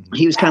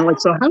he was kind of like,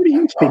 so how do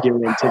you figure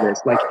into this?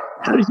 Like,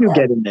 how did you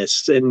get in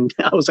this? And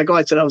I was like, oh,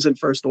 I said I was in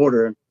First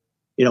Order,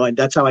 you know, and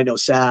that's how I know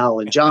Sal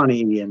and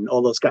Johnny and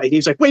all those guys. He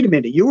was like, wait a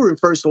minute, you were in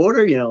First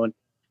Order, you know, and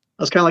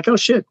I was kind of like, oh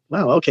shit,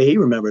 wow, okay, he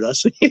remembered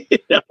us. You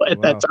know,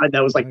 at that time,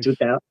 that was like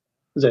 2000,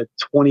 was it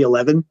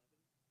 2011?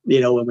 You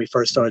know, when we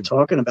first started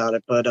talking about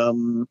it. But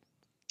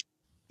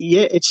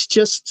yeah,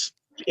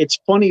 it's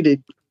funny to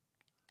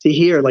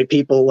hear like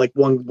people, like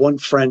one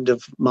friend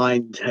of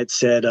mine had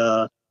said,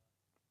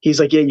 he's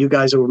like, yeah, you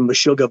guys were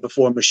Meshuggah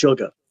before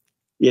Meshuggah,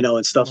 you know,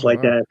 and stuff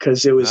like that,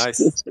 because it was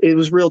nice. It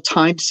was real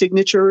time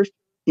signature,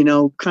 you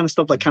know, kind of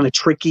stuff, like kind of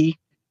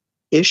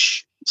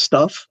tricky-ish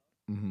stuff.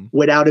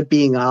 Without it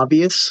being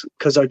obvious,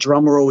 because our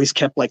drummer always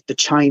kept like the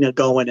China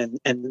going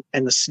and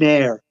the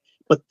snare,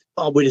 but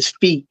with his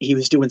feet he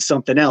was doing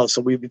something else.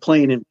 So we'd be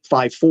playing in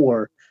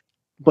 5/4,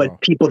 but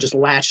people just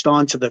latched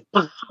onto the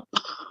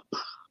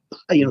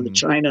you know, the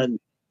China and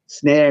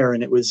snare,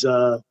 and it was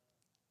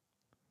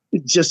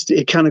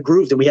it kind of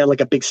grooved. And we had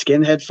like a big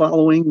skinhead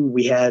following,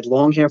 we had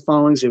long hair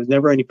followings. There was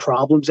never any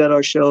problems at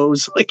our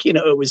shows. Like, you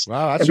know, it was,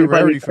 wow, that's a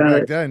rarity for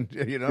back then,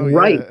 you know.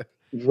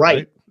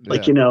 Right.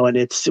 Like, you know, and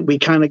we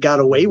kind of got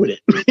away with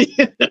it.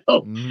 You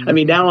know? I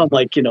mean, now I'm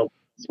like, you know,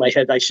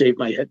 I shave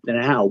my head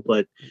now,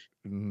 but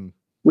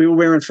we were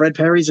wearing Fred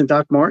Perry's and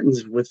Doc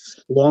Martens with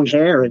long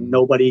hair, and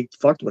nobody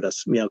fucked with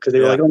us, because they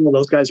were like, "Oh, well,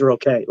 those guys are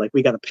okay. Like,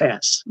 we got to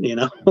pass,"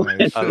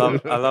 Nice. I love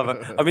it. I love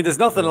it. I mean, there's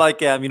nothing like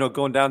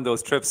going down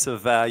those trips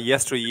of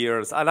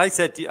yesteryears. And I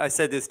said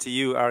this to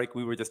you, Eric.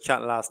 We were just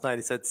chatting last night.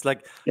 He said it's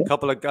like a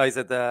couple of guys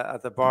at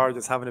the bar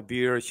just having a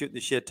beer, shooting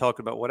the shit,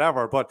 talking about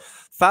whatever. But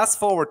fast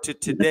forward to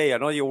today. I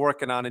know you're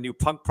working on a new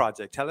punk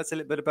project. Tell us a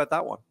little bit about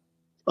that one.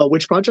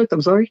 Which project?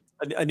 I'm sorry.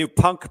 A new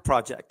punk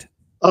project.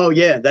 Oh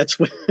yeah, that's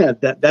with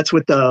that's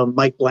with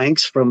Mike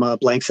Blanks from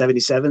Blank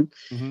 77.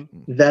 Mm-hmm.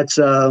 That's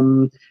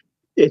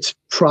it's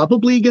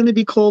probably going to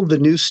be called The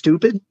New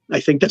Stupid. I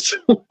think that's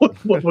what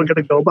we're going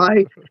to go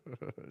by.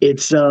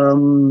 It's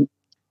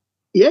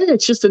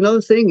it's just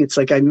another thing. It's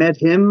like I met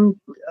him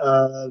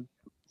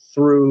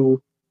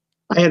through.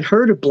 I had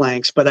heard of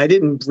Blanks, but I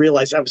didn't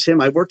realize that was him.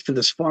 I worked for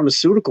this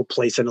pharmaceutical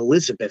place in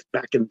Elizabeth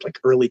back in like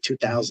early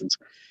 2000s.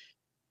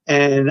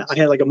 And I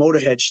had like a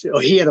Motorhead,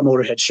 he had a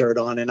Motorhead shirt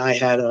on, and I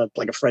had a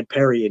Fred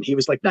Perry, and he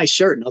was like, "Nice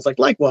shirt." And I was like,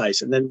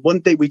 "Likewise." And then one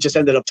day we just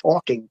ended up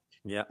talking.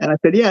 Yeah. And I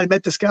said, "Yeah, I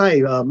met this guy,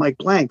 Mike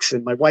Blanks."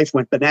 And my wife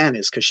went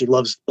bananas because she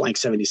loves Blank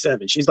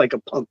 77. She's like a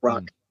punk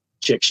rock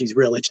chick. She's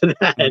real into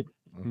that.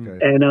 Okay.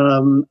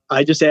 And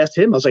I just asked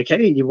him, I was like,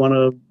 "Hey, you want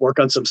to work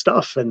on some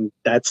stuff?" And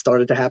that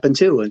started to happen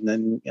too. And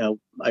then,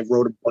 I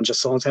wrote a bunch of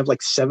songs. I have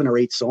like 7 or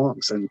 8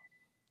 songs, and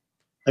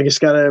I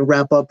just got to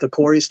wrap up the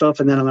Corey stuff,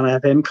 and then I'm going to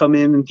have him come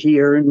in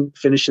here and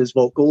finish his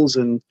vocals,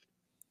 and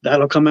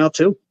that'll come out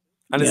too.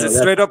 And is it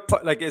straight up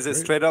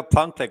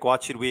punk? Like,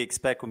 what should we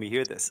expect when we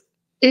hear this?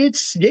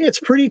 It's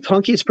pretty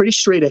punky. It's pretty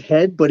straight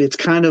ahead, but it's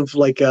kind of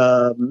like,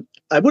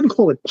 I wouldn't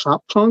call it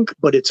pop punk,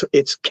 but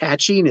it's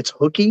catchy and it's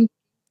hooky,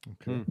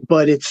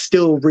 but it's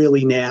still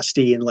really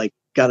nasty and like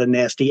got a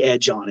nasty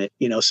edge on it,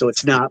 so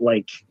it's not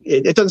like,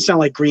 it doesn't sound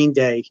like Green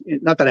Day.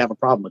 Not that I have a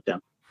problem with them,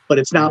 but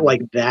it's not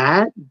like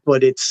that,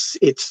 but it's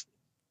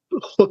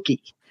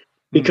hooky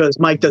because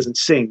Mike doesn't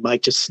sing.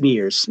 Mike just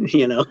sneers,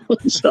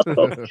 so,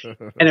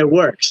 and it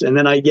works. And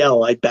then I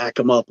yell, I back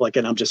him up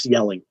and I'm just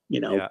yelling,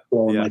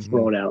 blowing my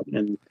throat out.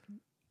 And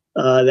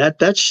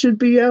that should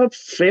be out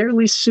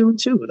fairly soon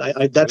too.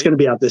 That's going to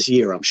be out this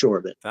year. I'm sure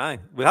of it.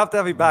 Fine. We'll have to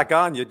have you back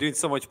on. You're doing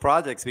so much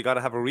projects. We got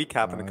to have a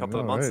recap in a couple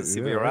of months to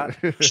see where you're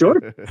at.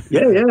 Sure.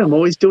 Yeah. I'm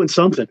always doing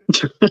something.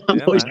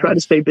 I'm always trying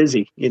to stay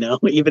busy,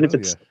 even if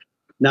it's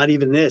not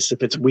even this,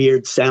 if it's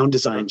weird sound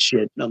design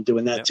shit, I'm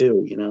doing that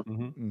too,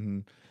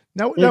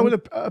 Now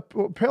with a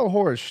Pale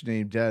Horse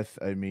named Death,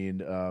 I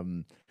mean,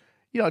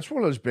 it's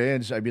one of those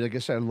bands. I mean, like I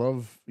said, I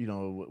love,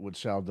 what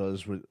Sal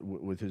does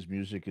with his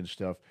music and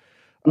stuff.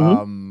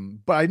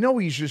 But I know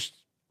he's just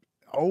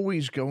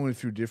always going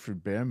through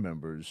different band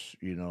members,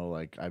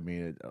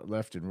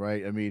 left and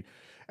right. I mean,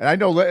 and I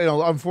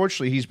know,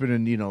 unfortunately, he's been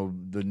in,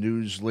 the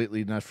news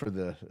lately, not for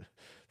the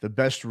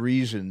best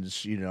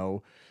reasons,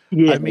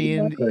 Yeah, I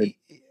mean,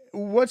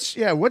 what's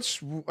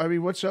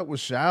up with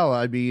Sal?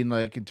 I mean,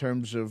 like in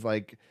terms of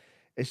like,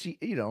 is he,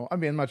 I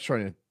mean, I'm not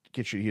trying to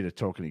get you here to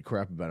talk any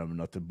crap about him or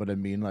nothing, but I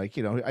mean, like,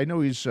 I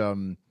know he's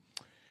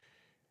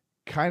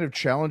kind of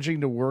challenging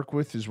to work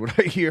with, is what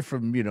I hear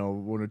from 1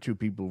 or 2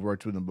 people who've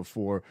worked with him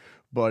before.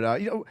 But I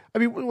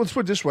mean, let's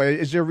put it this way: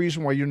 is there a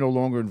reason why you're no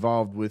longer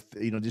involved with?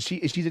 Is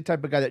he the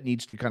type of guy that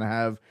needs to kind of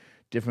have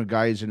different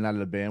guys in and out of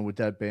the band with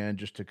that band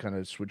just to kind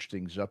of switch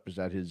things up? Is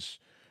that his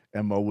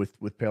MO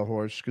with Pale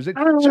Horse? Because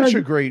it's such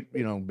a great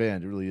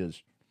band. It really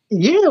is.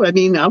 Yeah, I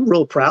mean, I'm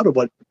real proud of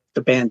what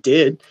the band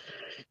did,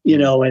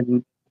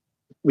 and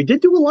we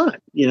did do a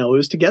lot. It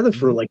was together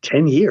for like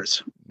 10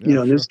 years.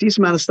 And there's a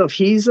decent amount of stuff.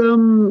 He's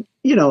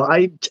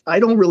I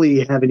don't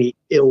really have any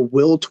ill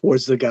will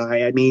towards the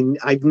guy. I mean,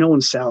 I've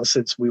known Sal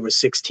since we were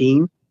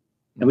 16,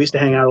 and we used to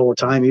hang out all the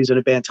time. He was in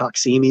a band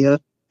Toxemia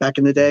back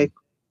in the day,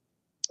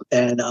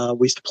 and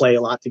we used to play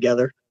a lot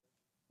together.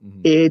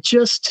 It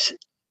just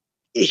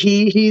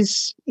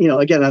he's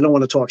again, I don't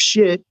want to talk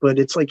shit, but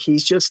it's like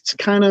he's just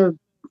kind of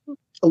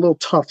a little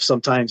tough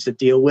sometimes to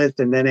deal with.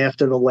 And then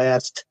after the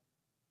last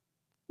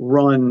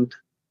run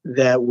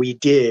that we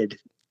did,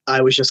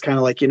 I was just kind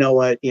of like,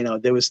 what,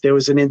 there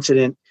was an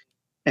incident,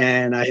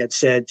 and I had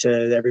said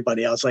to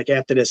everybody, I was like,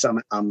 after this,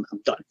 I'm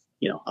done.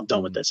 I'm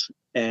done with this.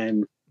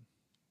 And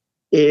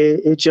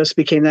it just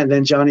became that. And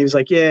then Johnny was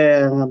like,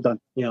 yeah, I'm done.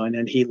 And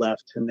then he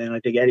left, and then I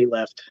think Eddie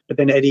left, but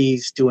then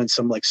Eddie's doing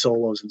some like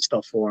solos and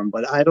stuff for him,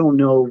 but I don't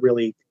know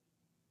really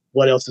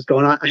what else is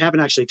going on. I haven't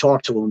actually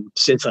talked to him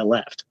since I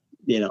left.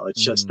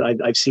 It's just,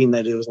 I've seen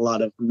that there was a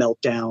lot of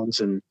meltdowns,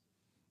 and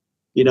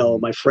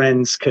my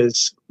friends,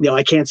 because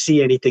I can't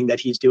see anything that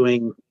he's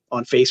doing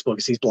on Facebook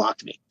because he's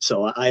blocked me,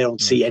 so I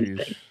don't see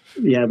anything.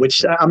 Yeah,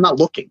 which I'm not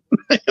looking.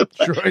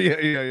 Sure,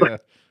 yeah.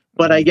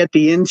 But I get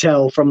the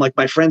intel from like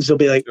my friends. They'll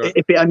be like,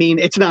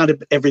 it's not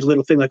every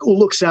little thing. Like, oh,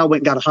 look, Sal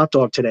went and got a hot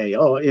dog today.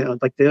 Oh,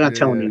 like they're not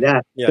telling me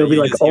that. They'll be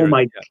like, oh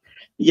my,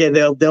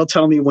 they'll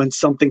tell me when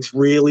something's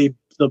really,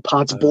 the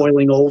pot's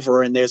boiling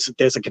over and there's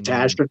a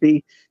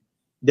catastrophe.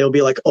 They'll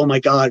be like, oh my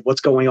God, what's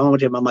going on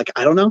with him? I'm like,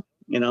 I don't know.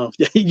 You know,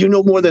 you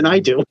know more than I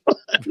do.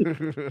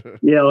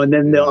 You know, and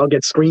then I'll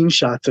get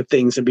screenshots of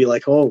things and be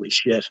like, holy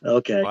shit.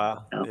 Okay.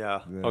 Wow. You know?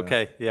 Yeah.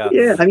 Okay. Yeah.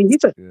 Yeah. I mean,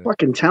 he's a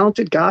fucking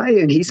talented guy,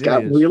 and he's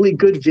got really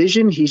good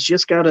vision. He's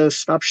just got to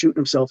stop shooting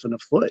himself in the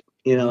foot,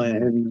 you know,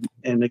 and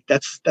like,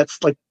 that's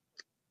like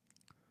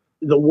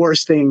the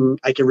worst thing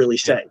I can really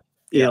say.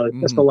 You know, it's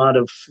just a lot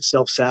of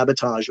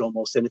self-sabotage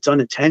almost, and it's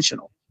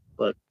unintentional.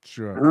 But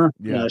sure,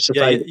 you know,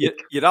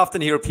 you'd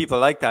often hear people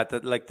like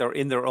that like they're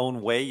in their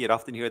own way. You'd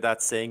often hear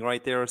that saying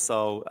right there.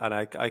 So, and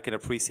I can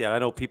appreciate. I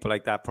know people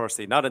like that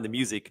personally, not in the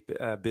music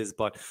biz,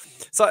 but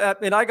so.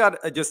 And I got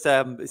just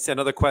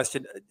another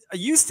question. Are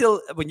you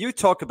still, when you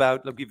talk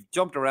about, look, you've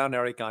jumped around,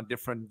 Eric, on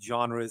different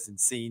genres and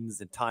scenes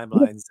and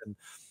timelines, and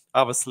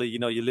obviously, you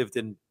know, you lived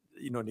in,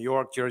 you know, New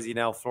York, Jersey,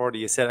 now Florida.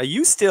 You said, are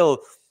you still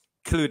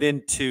clued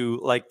into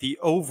like the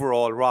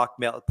overall rock,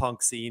 metal,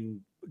 punk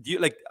scene? Do you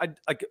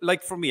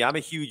like for me, I'm a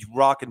huge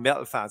rock and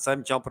metal fan, so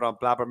I'm jumping on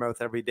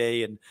Blabbermouth every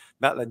day and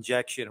Metal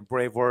Injection and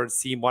Brave Words,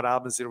 seeing what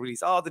albums they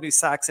release. Oh, the new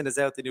Saxon is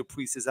out, the new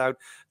Priest is out.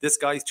 This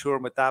guy's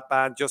touring with that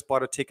band. Just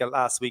bought a ticket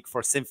last week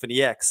for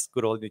Symphony X,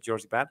 good old New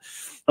Jersey band.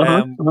 Yeah, I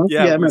remember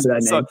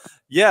that name.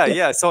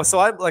 Yeah. So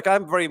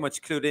I'm very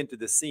much clued into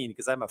the scene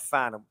because I'm a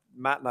fan.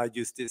 Matt and I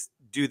just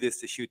do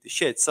this to shoot the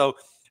shit. So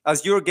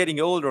as you're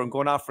getting older and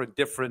going off for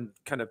different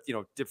kind of, you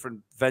know, different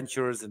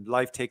ventures and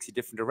life takes you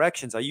different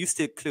directions, are you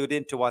still clued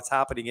into what's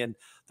happening in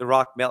the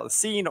rock metal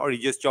scene, or you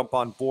just jump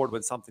on board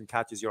when something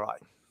catches your eye?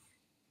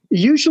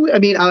 Usually, I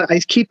mean,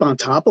 I keep on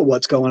top of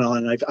what's going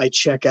on. I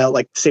check out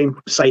like the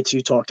same sites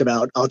you talked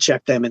about. I'll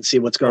check them and see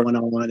what's going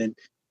on and,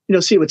 you know,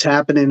 see what's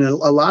happening. And a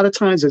lot of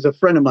times there's a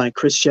friend of mine,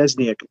 Chris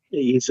Chesniak.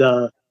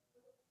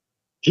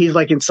 He's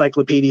like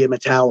Encyclopedia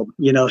Metallum,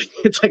 you know.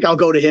 It's like I'll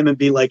go to him and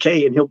be like,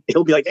 hey, and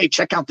he'll be like, hey,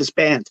 check out this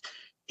band.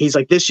 He's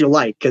like, this you'll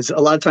like, because a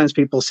lot of times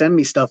people send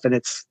me stuff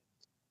and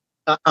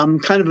I'm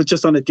kind of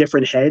just on a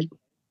different head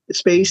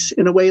space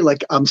in a way.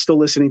 Like I'm still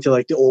listening to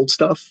like the old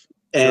stuff,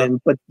 and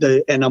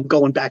I'm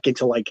going back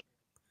into like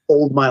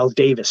old Miles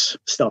Davis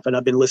stuff, and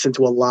I've been listening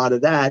to a lot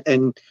of that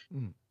and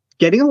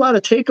getting a lot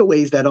of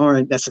takeaways that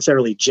aren't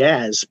necessarily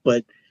jazz,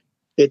 but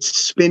it's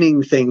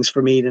spinning things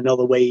for me in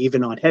another way,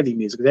 even on heavy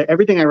music.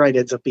 Everything I write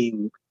ends up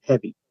being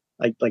heavy.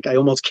 Like I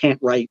almost can't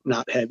write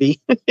not heavy.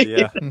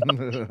 Yeah.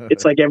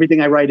 It's like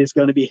everything I write is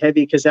going to be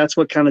heavy because that's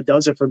what kind of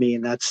does it for me.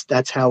 And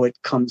that's how it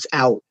comes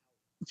out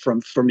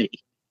for me.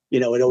 You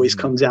know, it always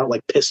comes out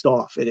like pissed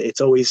off. It's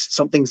always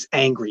something's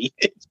angry.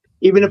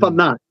 Even if I'm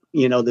not,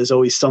 you know, there's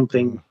always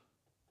something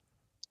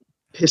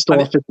pissed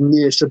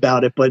off-ness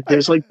about it. But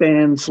there's like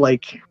bands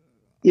like,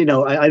 you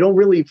know, I don't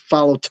really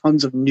follow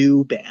tons of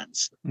new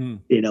bands,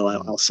 you know,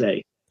 I'll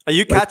say. Are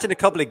you catching a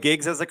couple of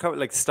gigs as a couple,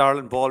 like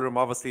Starland Ballroom?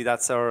 Obviously,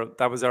 that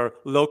was our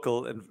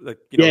local, and like,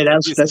 you know, yeah,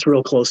 that's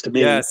real close to me.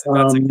 Yes,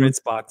 that's a great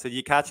spot. So,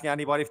 you catching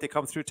anybody if they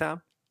come through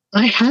town?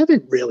 I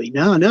haven't really.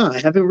 No,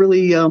 I haven't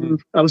really.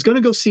 I was going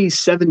to go see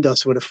Seven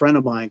Dust with a friend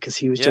of mine because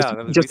he was just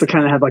to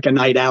kind of have like a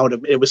night out.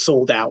 It was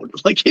sold out.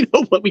 Like, you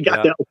know, when we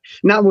got there,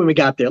 not when we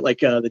got there, like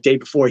the day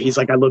before. He's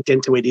like, I looked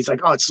into it. He's like,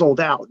 oh, it's sold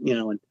out. You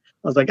know, and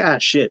I was like, ah,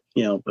 shit,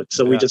 you know, but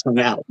so we just hung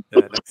out.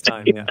 Next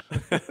time, yeah,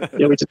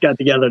 we just got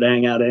together to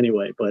hang out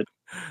anyway. But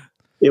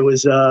it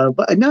was,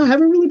 but no, I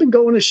haven't really been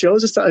going to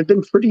shows. I've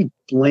been pretty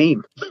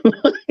lame.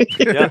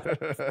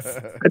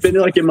 I've been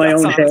like in my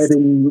own head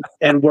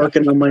and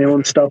working on my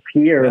own stuff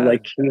here. Yeah.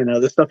 Like, you know,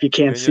 the stuff you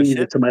can't see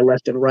to my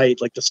left and right,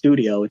 like the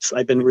studio.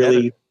 I've been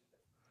really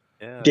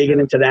digging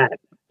into that,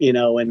 you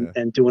know,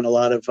 and doing a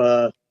lot of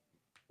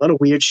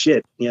weird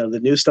shit. You know, the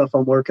new stuff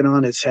I'm working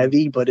on is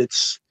heavy, but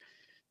it's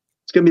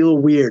going to be a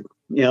little weird.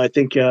 You know, I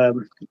think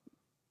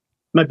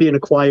might be an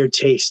acquired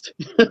taste,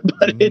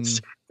 but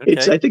it's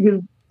I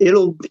think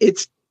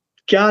it's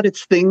got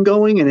its thing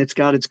going and it's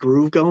got its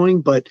groove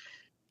going, but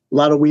a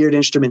lot of weird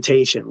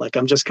instrumentation. Like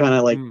I'm just kind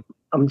of like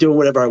I'm doing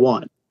whatever I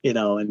want, you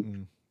know,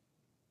 and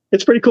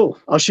it's pretty cool.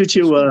 I'll shoot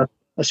you an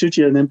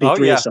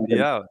MP3 or something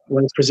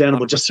when it's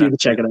presentable, just so you can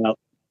check it out.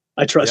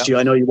 I trust you.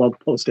 I know you won't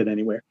post it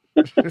anywhere.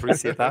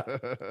 Appreciate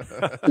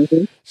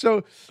that.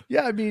 So,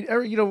 yeah, I mean,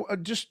 Eric, you know,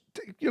 just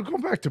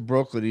going back to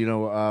Brooklyn, you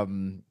know,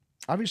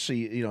 obviously,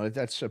 you know,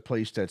 that's a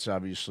place that's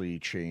obviously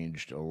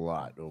changed a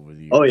lot over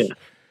the years. Oh, yeah.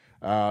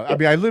 I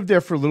mean, I lived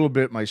there for a little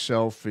bit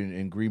myself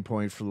in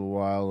Greenpoint for a little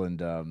while,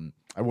 and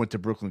I went to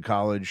Brooklyn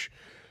College,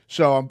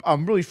 so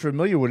I'm really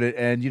familiar with it.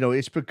 And you know,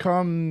 it's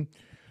become,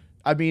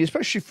 I mean,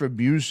 especially for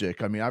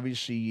music. I mean,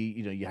 obviously,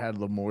 you know, you had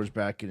L'Amour's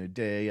back in the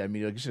day. I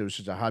mean, like I said, it was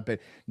such a hotbed.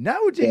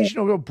 Nowadays,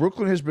 you know,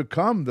 Brooklyn has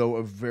become though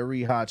a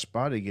very hot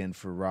spot again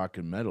for rock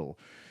and metal.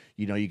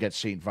 You know, you got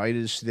St.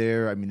 Vitus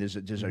there. I mean,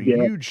 there's a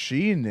huge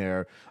scene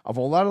there of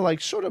a lot of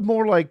like sort of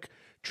more like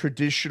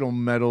traditional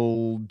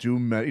metal,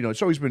 doom metal. You know,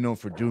 it's always been known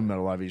for doom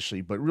metal,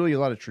 obviously, but really a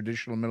lot of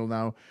traditional metal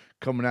now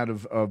coming out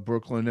of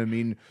Brooklyn. I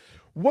mean,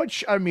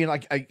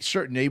 like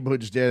certain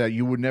neighborhoods there that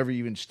you would never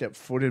even step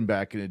foot in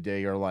back in the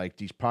day are like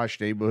these posh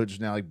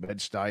neighborhoods now, like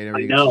Bed-Stuy and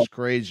everything. It's just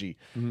crazy.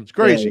 It's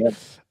crazy.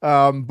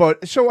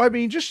 But so, I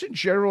mean, just in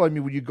general, I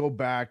mean, when you go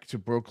back to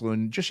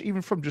Brooklyn, just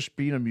even from just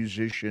being a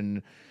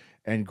musician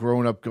and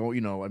growing up,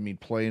 I mean,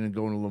 playing and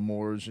going to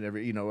Lemore's and I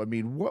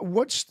mean,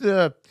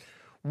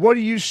 what do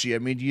you see? I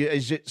mean,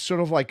 is it sort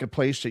of like a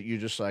place that you're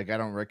just like, I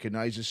don't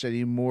recognize this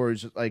anymore?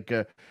 Is it like,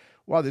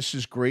 wow, this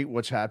is great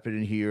what's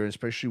happening here,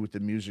 especially with the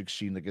music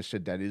scene, like I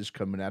said, that is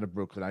coming out of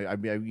Brooklyn. I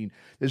mean,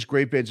 there's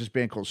great bands. This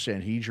band called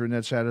Sanhedrin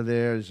that's out of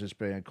there. There's this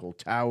band called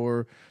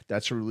Tower.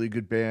 That's a really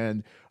good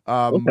band.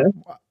 Okay.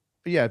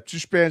 Yeah,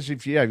 just bands.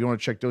 If you want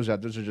to check those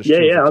out, those are just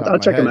I'll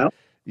check them out.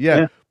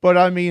 Yeah, but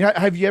I mean,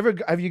 have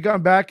you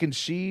gone back and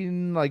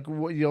seen like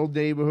what the old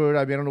neighborhood?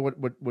 I mean, I don't know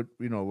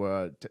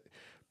what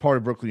part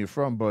of Brooklyn you're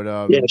from, but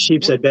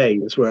Sheepshead Bay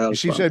is where I was.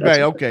 Sheepshead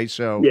Bay. Okay,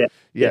 so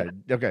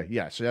okay,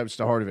 yeah. So that's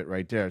the heart of it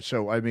right there.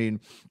 So I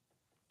mean,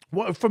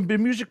 from the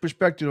music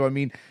perspective, I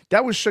mean,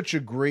 that was such a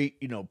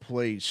great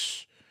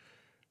place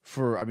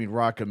for, I mean,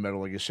 rock and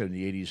metal, like I said, in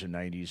the 80s and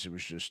 90s. It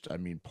was just, I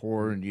mean,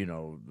 pouring,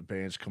 the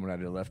bands coming out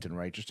of the left and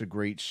right, just a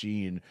great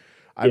scene.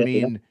 I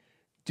mean,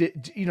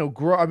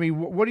 I mean,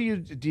 what do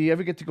you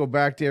ever get to go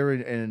back there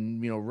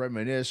and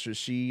reminisce or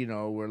see,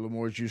 where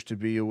Lemore's used to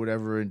be or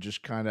whatever, and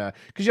just kind of,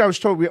 because I was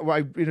told, I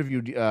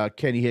interviewed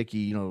Kenny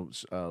Hickey,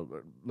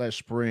 last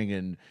spring,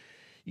 and,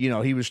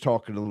 he was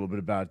talking a little bit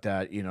about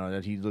that,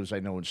 that he lives, I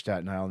know, in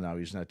Staten Island now.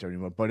 He's not there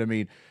anymore. But I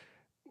mean,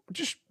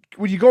 just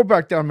when you go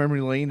back down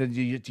memory lane, and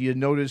do you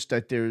notice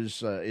that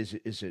there's, is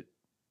it,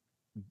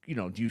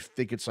 do you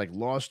think it's like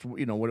lost,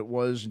 what it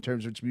was in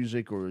terms of its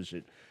music, or is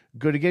it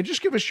good again?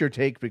 Just give us your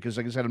take, because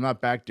like I said, I'm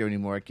not back there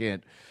anymore. I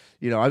can't,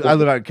 I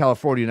live out in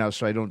California now,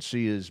 so I don't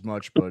see as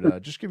much,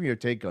 but just give me your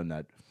take on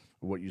that,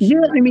 what you see.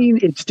 Yeah, I mean,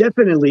 it's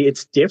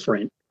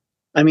different.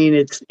 I mean,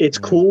 it's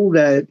cool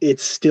that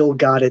it's still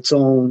got its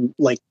own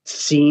like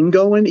scene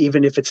going,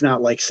 even if it's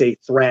not like, say,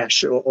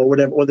 thrash or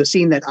whatever, or the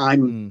scene that I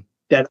know,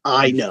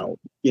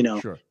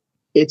 Sure.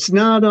 It's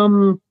not,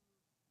 I'm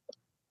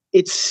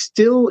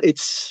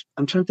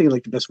trying to think of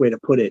like the best way to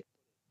put it.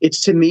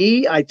 To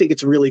me, I think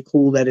it's really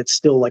cool that it's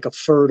still like a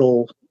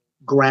fertile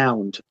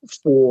ground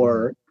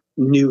for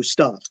new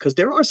stuff. Cause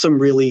there are some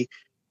really,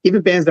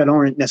 even bands that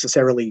aren't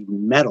necessarily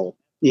metal,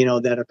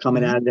 that are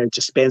coming out of there,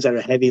 just bands that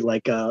are heavy,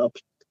 like,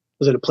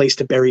 was it A Place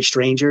to Bury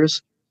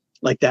Strangers?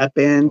 Like that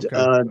band.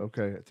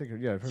 Okay. I think,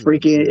 yeah.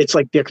 Freaking, it's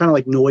like, they're kind of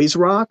like noise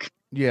rock.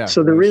 Yeah.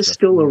 So there is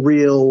still a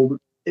real,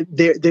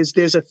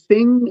 there's a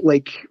thing,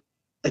 like,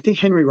 I think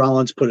Henry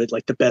Rollins put it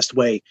like the best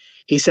way.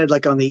 He said,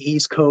 like, on the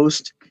East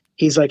Coast,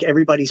 he's like,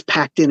 everybody's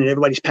packed in.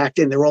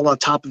 They're all on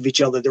top of each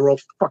other. They're all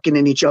fucking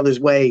in each other's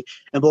way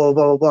and blah,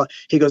 blah, blah, blah.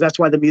 He goes, that's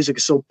why the music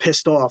is so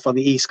pissed off on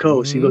the East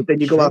Coast. He goes, then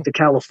you go out to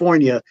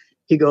California.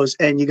 He goes,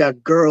 and you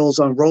got girls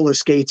on roller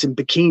skates and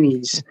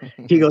bikinis.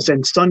 He goes,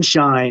 and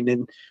sunshine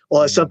and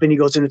all that stuff. And he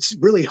goes, and it's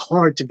really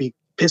hard to be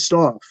pissed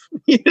off.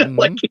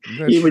 Like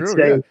he would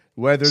say.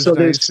 Yeah. So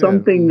there's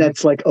something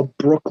that's like a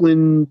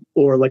Brooklyn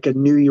or like a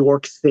New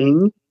York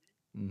thing.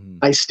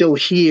 I still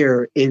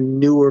hear in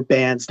newer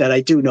bands that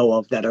I do know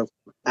of that are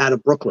out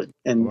of Brooklyn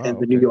and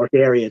the New York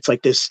area. It's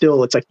like there's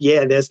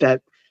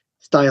that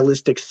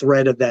stylistic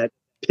thread of that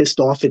pissed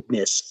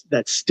offedness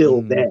that's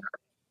still there.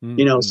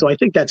 So I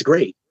think that's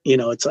great.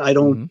 It's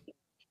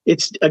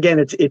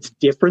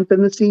different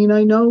than the scene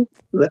I know,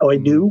 I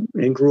knew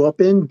and grew up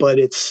in, but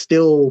it's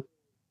still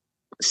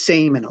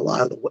same in a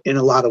lot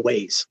of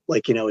ways.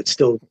 Like, it's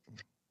still,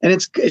 and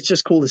it's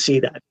just cool to see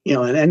that,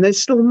 and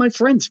there's still my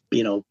friends,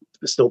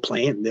 still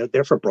playing.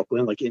 They're from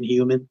Brooklyn, like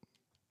Inhuman,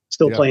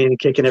 still playing and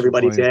kicking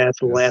everybody's ass.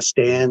 The Last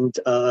Stand,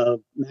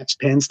 Max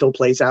Penn still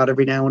plays out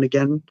every now and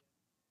again.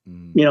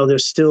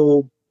 There's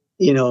still,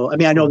 I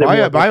mean, I know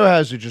that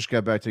Biohazard just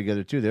got back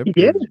together too.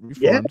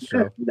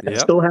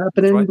 That's still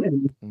happening. Right.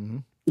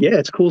 And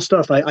it's cool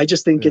stuff. I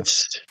just think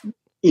it's,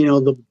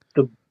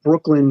 the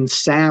Brooklyn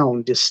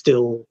sound is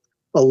still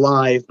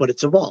alive, but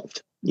it's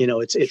evolved.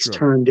 It's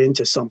turned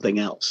into something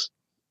else,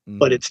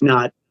 but it's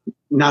not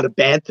a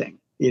bad thing.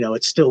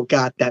 It's still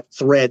got that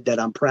thread that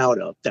I'm proud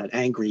of, that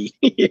angry,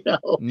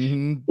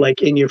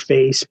 like in your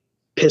face,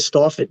 pissed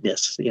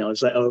offedness,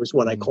 is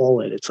what I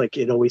call it. It's like,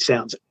 it always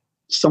sounds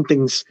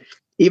something's,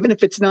 even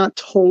if it's not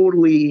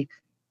totally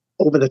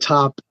over the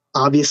top,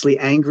 obviously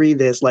angry,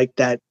 there's like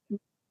that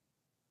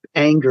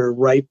anger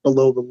right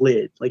below the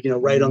lid, like,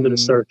 right under the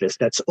surface.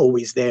 That's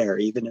always there,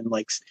 even in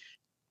like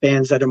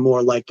bands that are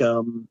more like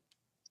an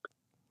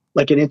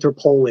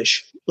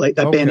Interpolish, like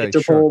that band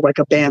Interpol, like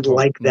a band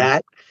like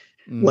that.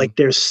 Like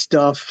there's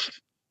stuff,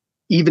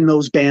 even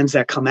those bands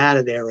that come out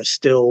of there are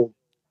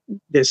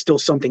there's still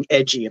something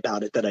edgy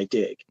about it that I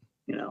dig,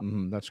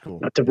 That's cool.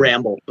 Not to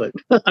ramble, but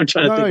I'm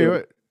trying to think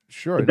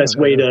of the best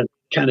way to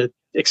kind of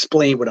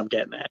explain what I'm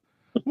getting at.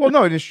 Well,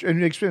 no, and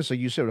the experience, like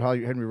you said, how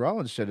Henry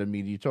Rollins said, I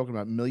mean, you're talking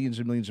about millions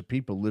and millions of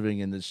people living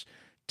in this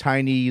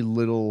tiny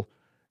little,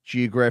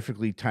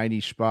 geographically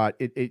tiny spot.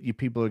 You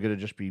people are going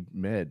to just be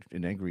mad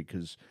and angry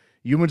because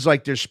humans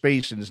like their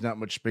space, and there's not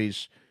much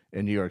space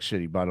in New York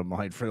City, bottom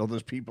line, for all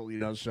those people,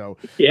 so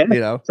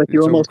it's like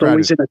you're almost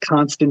always in a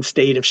constant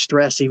state of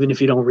stress, even if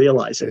you don't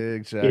realize it.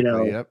 Exactly.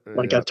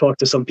 I've talked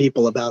to some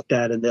people about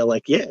that, and they're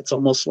like, it's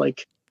almost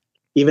like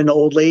even the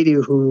old lady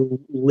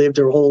who lived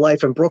her whole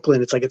life in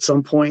Brooklyn. It's like at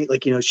some point,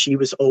 like, she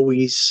was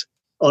always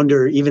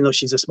under, even though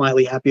she's a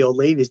smiley, happy old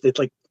lady, it's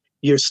like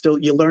you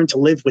learn to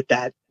live with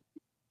that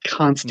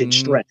constant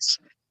stress,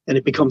 and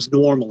it becomes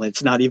normal.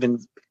 It's not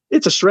even,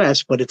 it's a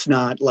stress, but it's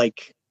not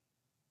like,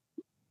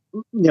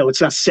 you know,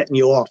 it's not setting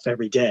you off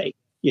every day,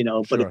 you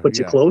know, but it puts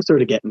you closer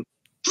to getting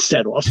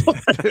set off.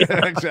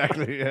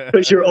 Exactly. Yeah.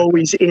 Because you're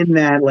always in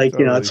that, like,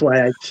 you know, that's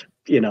why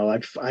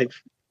I've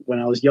when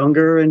I was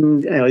younger,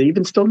 and, you know,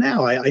 even still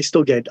now, I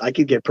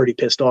could get pretty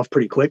pissed off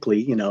pretty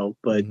quickly, you know,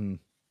 but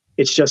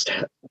it's just,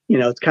 you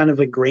know, it's kind of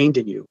ingrained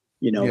in you,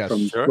 you know,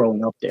 from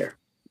growing up there,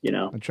 you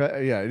know.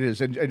 Yeah, it is.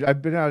 And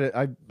I've been out,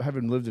 I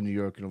haven't lived in New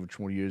York in over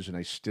 20 years, and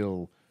I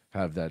still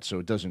have that, so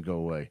it doesn't go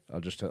away.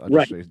 I'll just say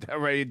that,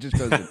 right? It just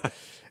doesn't.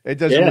 It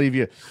doesn't leave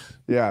you.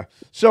 Yeah.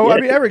 So I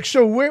mean, Eric.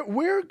 So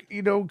where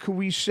you know, can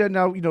we send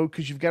out, you know,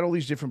 because you've got all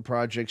these different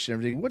projects and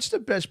everything. What's the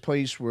best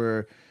place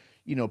where,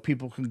 you know,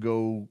 people can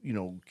go, you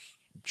know,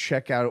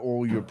 check out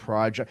all your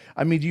projects?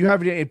 I mean, do you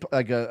have any,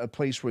 like a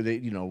place where they,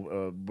 you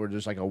know, where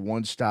there's like a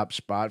one-stop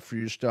spot for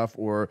your stuff,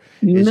 or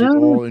is it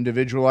all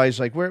individualized?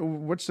 Like,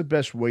 what's the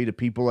best way to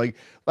people, like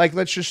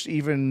let's just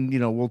even, you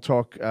know, we'll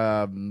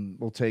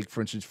take,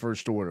 for instance,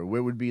 First Order.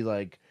 Where would be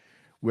like,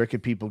 where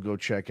could people go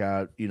check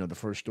out, you know, the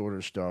First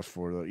Order stuff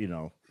for the, you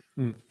know,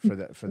 for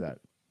that?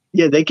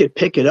 Yeah, they could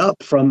pick it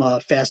up from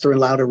Faster and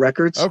Louder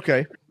Records.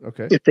 Okay.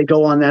 If they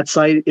go on that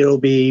site, it'll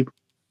be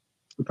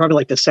probably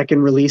like the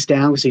second release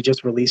down, because he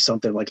just released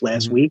something like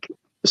last week.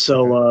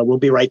 So we'll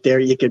be right there.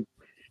 You could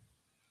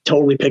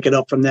totally pick it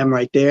up from them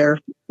right there.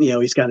 You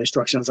know, he's got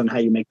instructions on how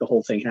you make the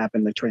whole thing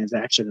happen, the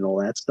transaction and all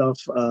that stuff.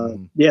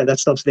 Yeah, that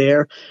stuff's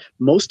there.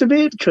 Most of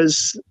it,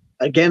 because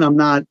again, I'm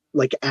not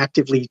like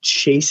actively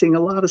chasing a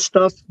lot of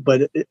stuff,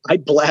 but I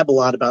blab a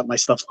lot about my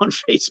stuff on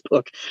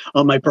Facebook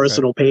on my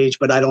personal page,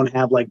 but I don't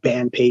have like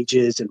band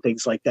pages and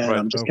things like that.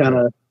 I'm just kind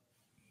of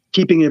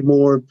keeping it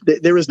more,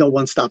 there is no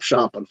one-stop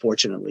shop,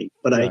 unfortunately,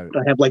 but I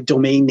have like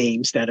domain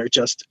names that are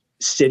just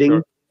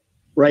sitting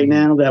right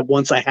now, that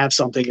once I have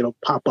something, it'll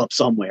pop up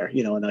somewhere,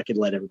 you know, and I can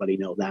let everybody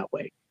know that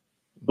way.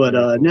 But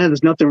no,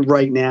 there's nothing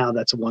right now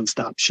that's a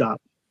one-stop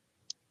shop.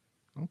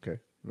 Okay.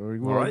 Very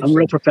well. I'm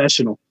real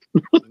professional.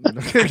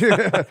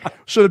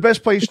 So the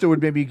best place to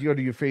would maybe go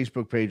to your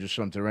Facebook page or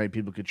something, right?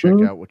 People could check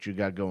out what you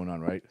got going on,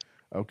 right?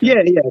 Okay.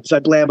 Yeah, because I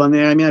blab on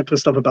there. I mean, I put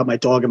stuff about my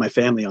dog and my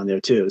family on there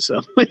too.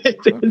 So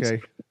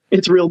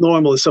it's real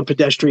normal. There's some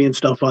pedestrian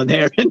stuff on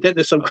there, and then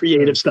there's some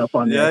creative stuff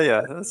on there.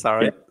 Yeah, that's all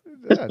right.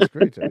 Yeah, that's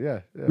great.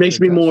 Yeah,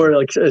 makes me more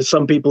like,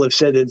 some people have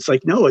said, it's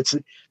like, no,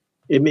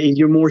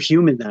 you're more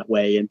human that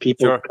way, and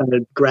people kind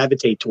of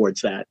gravitate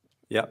towards that.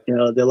 Yeah, you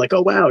know, they're like,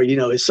 oh wow, you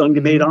know, his son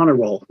made honor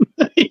roll.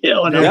 You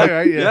know, and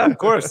of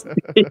course,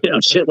 you know,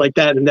 shit like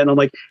that. And then I'm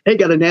like, hey,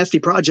 got a nasty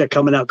project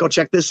coming out. Go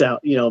check this out.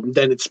 You know, and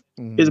then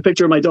here's a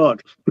picture of my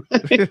dog.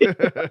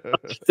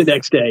 The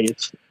next day,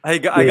 I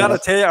gotta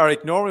tell you,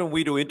 Eric, normally when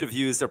we do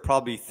interviews, they're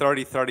probably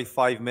 30,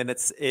 35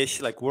 minutes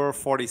ish. Like we're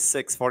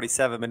 46,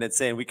 47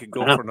 minutes in. We could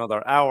go for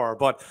another hour,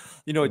 but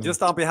you know,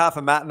 just on behalf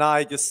of Matt and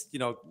I, just, you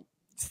know,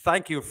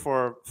 thank you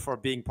for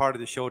being part of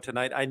the show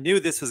tonight. I knew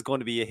this was going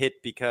to be a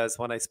hit, because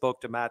when I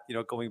spoke to Matt, you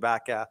know, going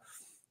back,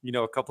 you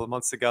know, a couple of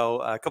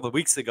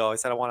weeks ago, I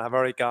said, I want to have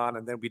Eric on.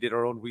 And then we did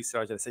our own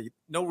research. I said,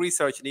 no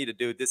research you need to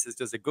do. This is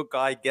just a good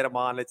guy. Get him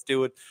on. Let's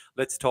do it.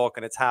 Let's talk.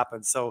 And it's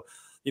happened. So,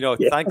 you know,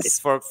 thanks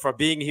for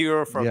being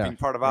here, for being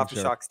part of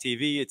Aftershocks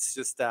TV. It's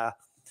just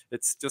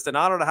an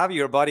honor to have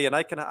you here, buddy. And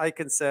I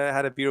can say I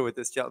had a beer with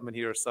this gentleman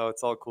here. So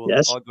it's all cool.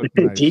 Yes, all good.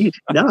 Indeed.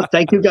 No,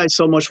 thank you guys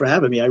so much for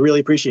having me. I really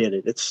appreciate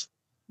it. It's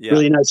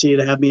really nice of you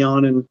to have me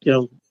on, and, you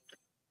know,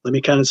 let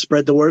me kind of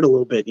spread the word a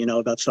little bit, you know,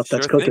 about stuff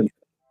that's cooking.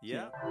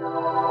 Yeah.